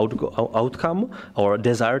the outcome or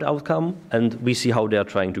desired outcome, and we see how they are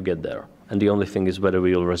trying to get there. And the only thing is whether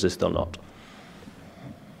we will resist or not.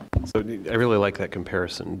 So I really like that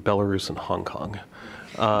comparison, Belarus and Hong Kong.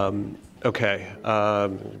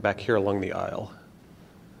 Back here along the aisle.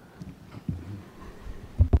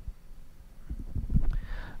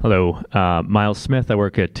 Hello, Miles Smith. I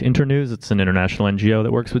work at Internews. It's an international NGO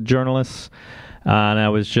that works with journalists. And I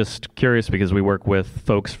was just curious because we work with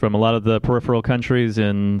folks from a lot of the peripheral countries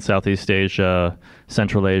in Southeast Asia,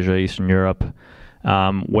 Central Asia, Eastern Europe,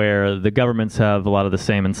 where the governments have a lot of the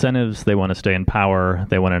same incentives. They want to stay in power.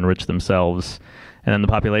 They want to enrich themselves. And then the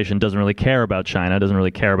population doesn't really care about China, doesn't really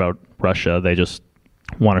care about Russia. They just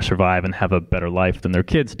want to survive and have a better life than their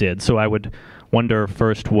kids did. So I would wonder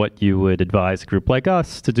first what you would advise a group like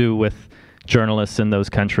us to do with journalists in those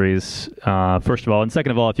countries, first of all. And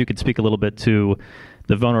second of all, if you could speak a little bit to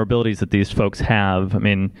the vulnerabilities that these folks have. I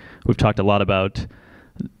mean, we've talked a lot about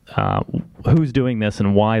who's doing this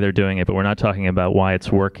and why they're doing it, but we're not talking about why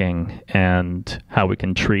it's working and how we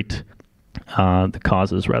can treat the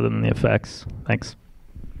causes rather than the effects. Thanks.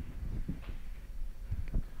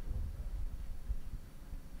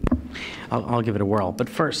 I'll give it a whirl. But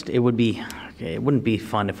first, it wouldn't be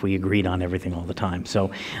fun if we agreed on everything all the time.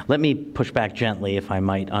 So let me push back gently, if I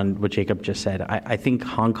might, on what Jacob just said. I think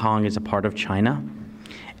Hong Kong is a part of China,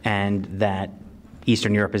 and that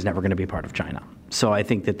Eastern Europe is never going to be a part of China. So I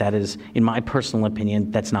think that is, in my personal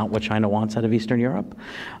opinion, that's not what China wants out of Eastern Europe.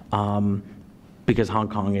 Because Hong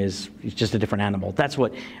Kong is just a different animal. That's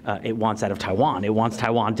what it wants out of Taiwan. It wants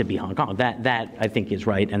Taiwan to be Hong Kong. That I think is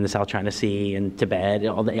right, and the South China Sea and Tibet,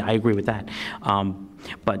 I agree with that.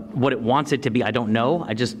 But what it wants it to be, I don't know.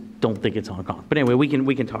 I just don't think it's Hong Kong. But anyway,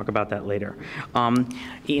 we can talk about that later.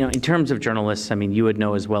 In terms of journalists, I mean, you would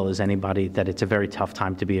know as well as anybody that it's a very tough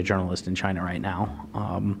time to be a journalist in China right now.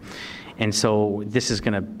 And so this is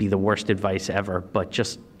going to be the worst advice ever, but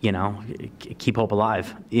just, keep hope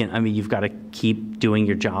alive. I mean, you've got to keep doing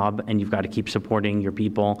your job, and you've got to keep supporting your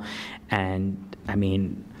people. And I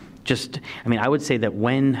would say that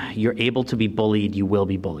when you're able to be bullied, you will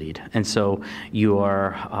be bullied. And so you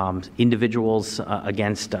are individuals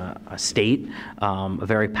against a state, a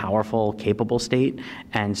very powerful, capable state.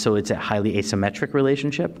 And so it's a highly asymmetric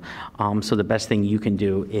relationship. So the best thing you can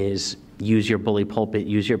do is use your bully pulpit,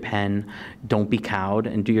 use your pen, don't be cowed,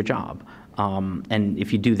 and do your job. And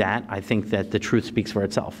if you do that, I think that the truth speaks for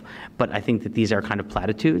itself. But I think that these are kind of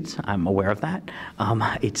platitudes. I'm aware of that.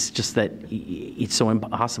 It's just that it's so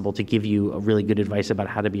impossible to give you a really good advice about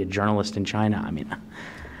how to be a journalist in China. I mean,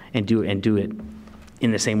 and do it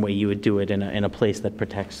in the same way you would do it in a place that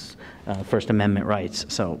protects First Amendment rights.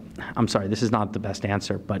 So I'm sorry, this is not the best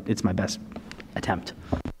answer, but it's my best attempt.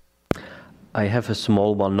 I have a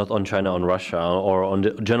small one, not on China, on Russia, or on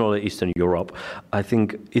generally Eastern Europe. I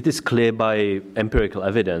think it is clear by empirical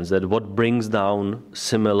evidence that what brings down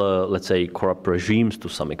similar, let's say, corrupt regimes to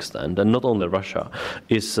some extent, and not only Russia,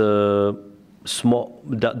 is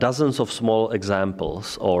dozens of small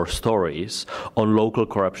examples or stories on local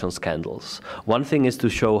corruption scandals. One thing is to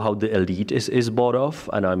show how the elite is bought off,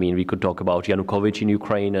 and I mean, we could talk about Yanukovych in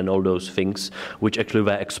Ukraine and all those things which actually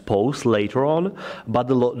were exposed later on, but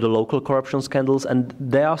the local corruption scandals, and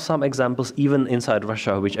there are some examples even inside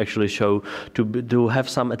Russia which actually show to have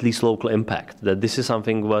some at least local impact, that this is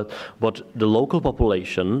something what the local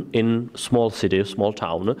population in small city, small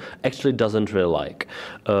town, actually doesn't really like.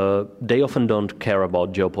 They often don't care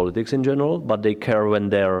about geopolitics in general, but they care when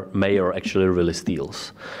their mayor actually really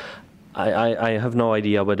steals. I have no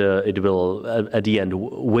idea whether it will, at the end,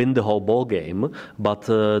 win the whole ball game, but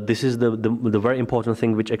this is the very important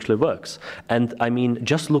thing which actually works. And I mean,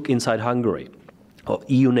 just look inside Hungary.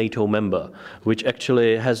 EU NATO member, which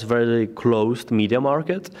actually has very closed media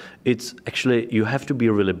market. It's actually, you have to be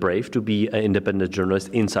really brave to be an independent journalist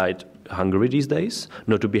inside Hungary these days,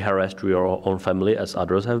 not to be harassed to your own family as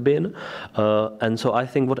others have been. And so I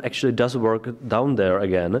think what actually does work down there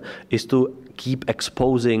again is to keep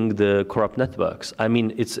exposing the corrupt networks. I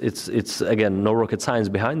mean, it's again, no rocket science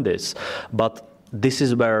behind this, but this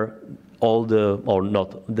is where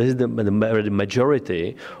this is the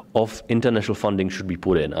majority of international funding should be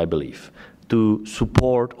put in, I believe, to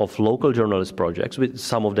support of local journalist projects.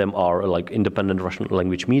 Some of them are like independent Russian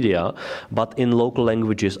language media, but in local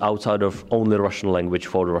languages outside of only Russian language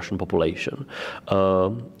for the Russian population.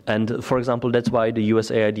 And for example, that's why the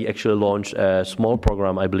USAID actually launched a small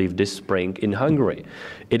program, I believe, this spring in Hungary.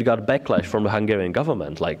 It got backlash from the Hungarian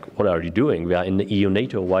government, like, what are you doing? We are in the EU,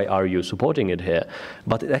 NATO, why are you supporting it here?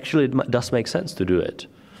 But it actually does make sense to do it.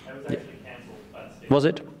 Was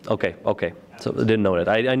it? Okay. So I didn't know that.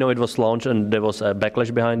 I know it was launched and there was a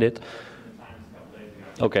backlash behind it.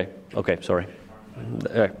 Okay, sorry.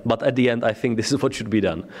 But at the end, I think this is what should be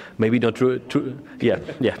done. Maybe not true. Yeah.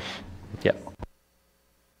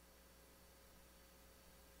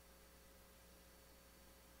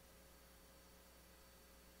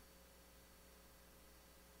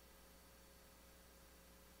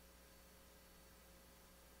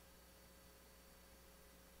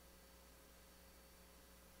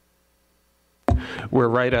 We're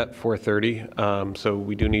right at 4:30, so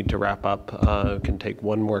we do need to wrap up. Can take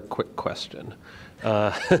one more quick question.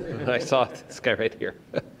 I saw this guy right here.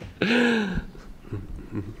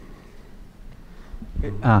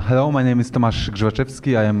 Hello, my name is Tomasz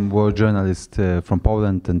Grzewaczewski. I am a journalist from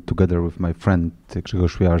Poland, and together with my friend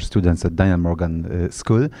Grzegorz, we are students at Daniel Morgan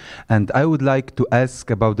School. And I would like to ask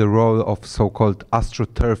about the role of so-called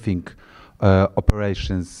astroturfing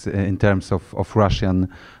operations in terms of Russian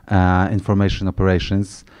information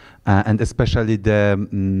operations, and especially the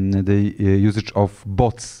usage of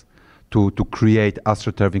bots to create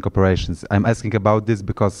astroturfing operations. I'm asking about this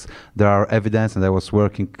because there are evidence, and I was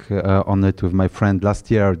working on it with my friend last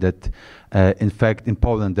year, that in fact in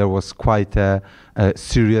Poland there was quite a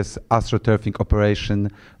serious astroturfing operation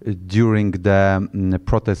during the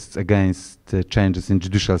protests against changes in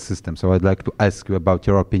judicial system. So I'd like to ask you about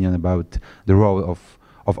your opinion about the role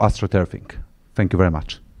of astroturfing. Thank you very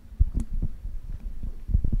much.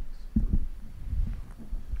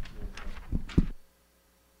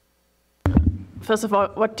 First of all,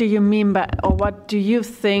 what do you mean by, or what do you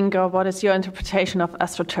think, or what is your interpretation of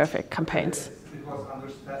astroturfic campaigns? It was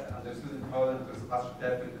understood in Poland because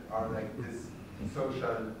astroturfic are like these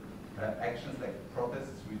social actions, like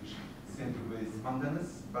protests, which seem to be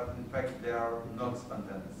spontaneous, but in fact they are not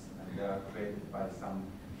spontaneous, and they are created by some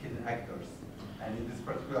hidden actors. And in this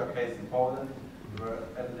particular case in Poland, there were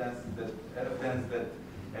evidence that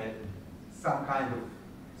some kind of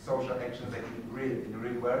social actions, like in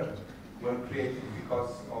real world, were created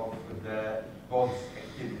because of the bots'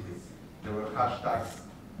 activities. There were hashtags,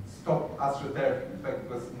 stop astroturfing. In fact, it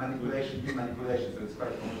was manipulation, so it's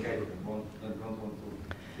quite complicated. I don't want to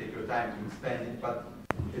take your time to explain it, but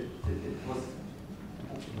it was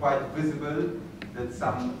quite visible that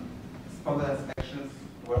some spontaneous actions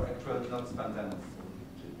were actually not spontaneous.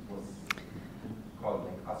 So it was called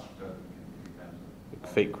like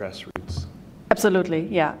astroturfing. Fake grassroots. Absolutely,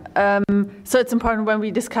 yeah. So it's important when we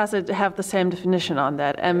discuss it to have the same definition on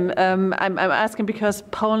that. I'm asking because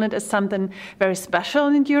Poland is something very special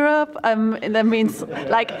in Europe, and that means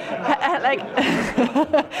like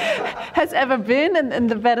has ever been in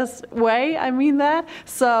the best way. I mean that.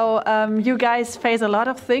 So you guys face a lot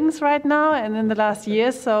of things right now, and in the last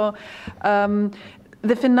years. So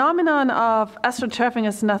the phenomenon of astroturfing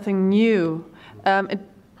is nothing new. It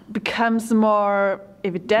becomes more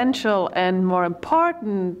evidential and more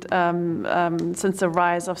important since the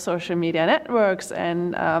rise of social media networks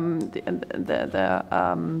and the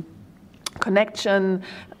connection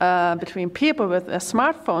between people with their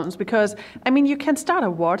smartphones. Because, I mean, you can start a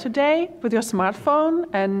war today with your smartphone,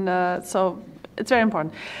 and so it's very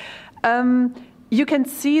important. You can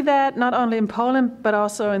see that not only in Poland, but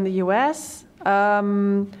also in the US.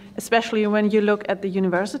 Especially when you look at the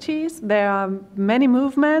universities, there are many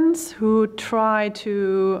movements who try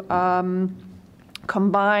to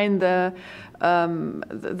combine the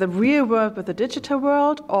real world with the digital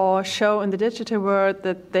world, or show in the digital world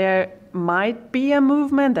that there might be a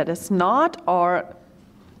movement that is not, or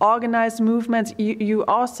organized movements. You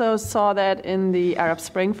also saw that in the Arab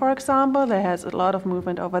Spring, for example. There has a lot of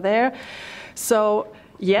movement over there. So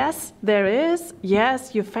yes, there is.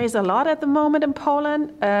 Yes, you face a lot at the moment in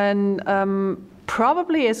Poland, and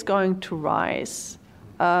probably is going to rise.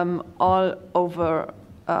 all over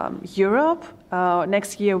Europe.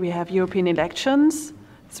 Next year we have European elections.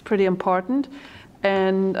 It's pretty important.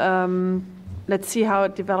 And let's see how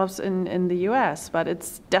it develops in the US. But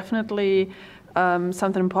it's definitely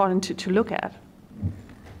something important to look at.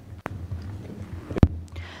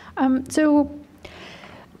 So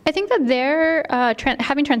I think that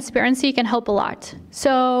having transparency can help a lot.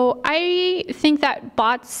 So I think that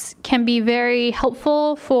bots can be very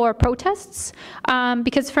helpful for protests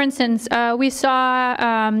because, for instance, we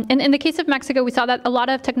saw, in the case of Mexico, we saw that a lot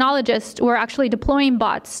of technologists were actually deploying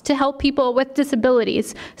bots to help people with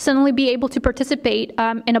disabilities suddenly be able to participate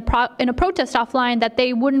in a protest offline that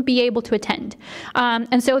they wouldn't be able to attend.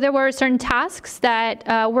 And so there were certain tasks that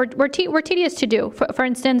were tedious to do. For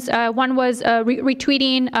instance, one was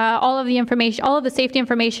retweeting all of the information, all of the safety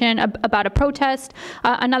information about a protest.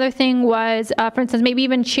 Another thing was, for instance, maybe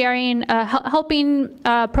even sharing, helping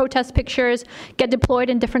protest pictures get deployed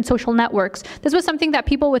in different social networks. This was something that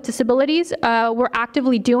people with disabilities were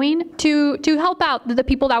actively doing to help out the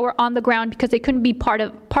people that were on the ground because they couldn't be part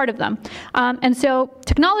of them. And so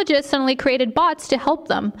technologists suddenly created bots to help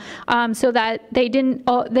them so that they didn't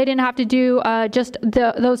have to do just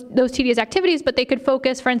those tedious activities, but they could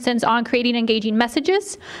focus, for instance, on creating engaging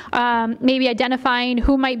messages, maybe identifying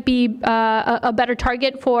who might be a better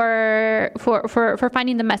target for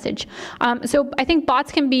finding the message. So I think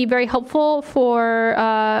bots can be very helpful for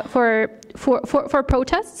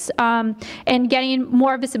protests and getting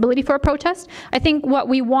more visibility for a protest. I think what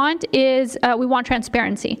we want is we want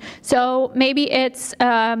transparency. So maybe it's,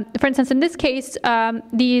 for instance, in this case,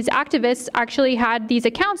 these activists actually had these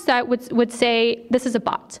accounts that would say this is a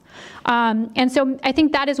bot. And so I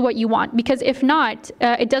think that is what you want, because if not,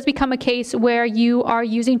 it does become a case where you are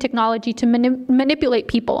using technology to manipulate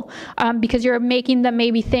people because you're making them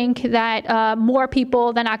maybe think that more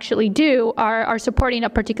people than actually do are supporting a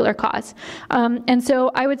particular cause. And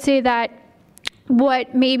so I would say that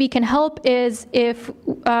what maybe can help is if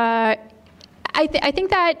I think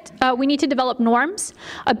that we need to develop norms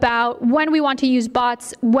about when we want to use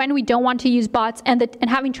bots, when we don't want to use bots, and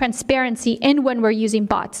having transparency in when we're using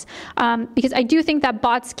bots. Because I do think that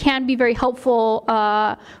bots can be very helpful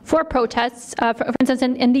for protests. For instance,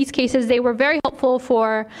 in these cases, they were very helpful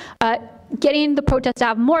for getting the protests to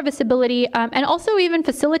have more visibility and also even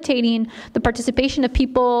facilitating the participation of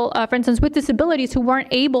people, for instance, with disabilities who weren't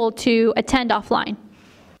able to attend offline.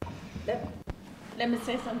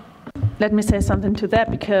 Let me say something to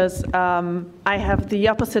that, because I have the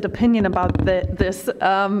opposite opinion about this.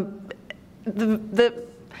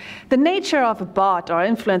 The nature of a bot or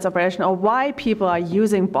influence operation, or why people are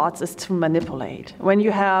using bots, is to manipulate. When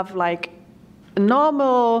you have like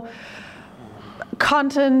normal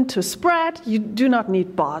content to spread, you do not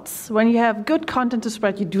need bots. When you have good content to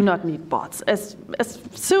spread, you do not need bots. As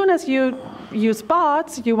soon as you use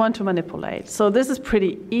bots, you want to manipulate. So this is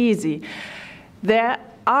pretty easy. There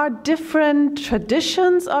are different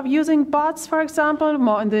traditions of using bots, for example,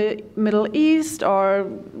 more in the Middle East or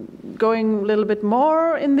going a little bit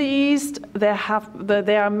more in the East. There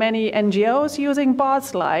are many NGOs using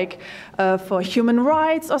bots, like for human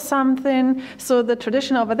rights or something. So the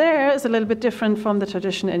tradition over there is a little bit different from the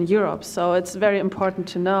tradition in Europe. So it's very important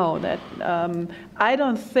to know that I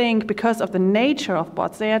don't think, because of the nature of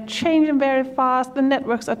bots, they are changing very fast, the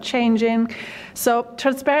networks are changing. So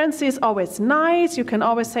transparency is always nice. You can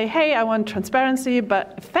always say, hey, I want transparency,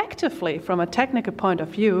 but effectively, from a technical point of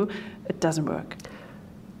view, it doesn't work.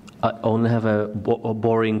 I only have a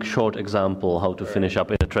boring short example how to finish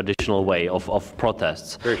up in a traditional way of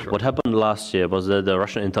protests. Very short. What happened last year was that the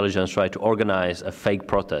Russian intelligence tried to organize a fake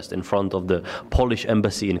protest in front of the Polish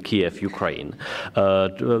embassy in Kiev, Ukraine.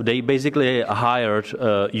 They basically hired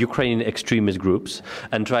Ukrainian extremist groups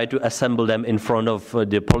and tried to assemble them in front of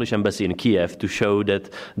the Polish embassy in Kiev to show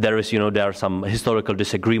that there are some historical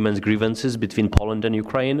disagreements, grievances between Poland and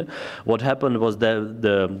Ukraine. What happened was that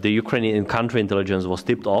the Ukrainian counterintelligence was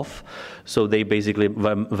tipped off. So they basically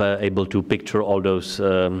were able to picture all those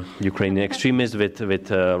Ukrainian extremists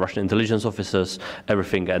with Russian intelligence officers.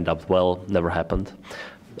 Everything ended up well, never happened.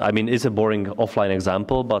 I mean, it's a boring offline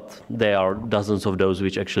example, but there are dozens of those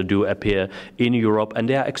which actually do appear in Europe, and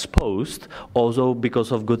they are exposed also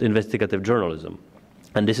because of good investigative journalism.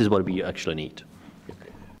 And this is what we actually need.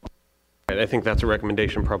 I think that's a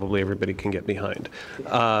recommendation probably everybody can get behind.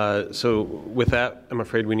 So with that, I'm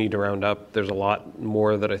afraid we need to round up. There's a lot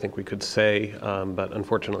more that I think we could say, but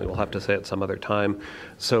unfortunately we'll have to say it some other time.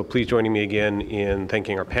 So please join me again in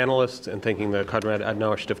thanking our panelists and thanking the Konrad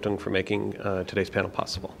Adenauer Stiftung for making today's panel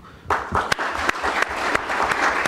possible.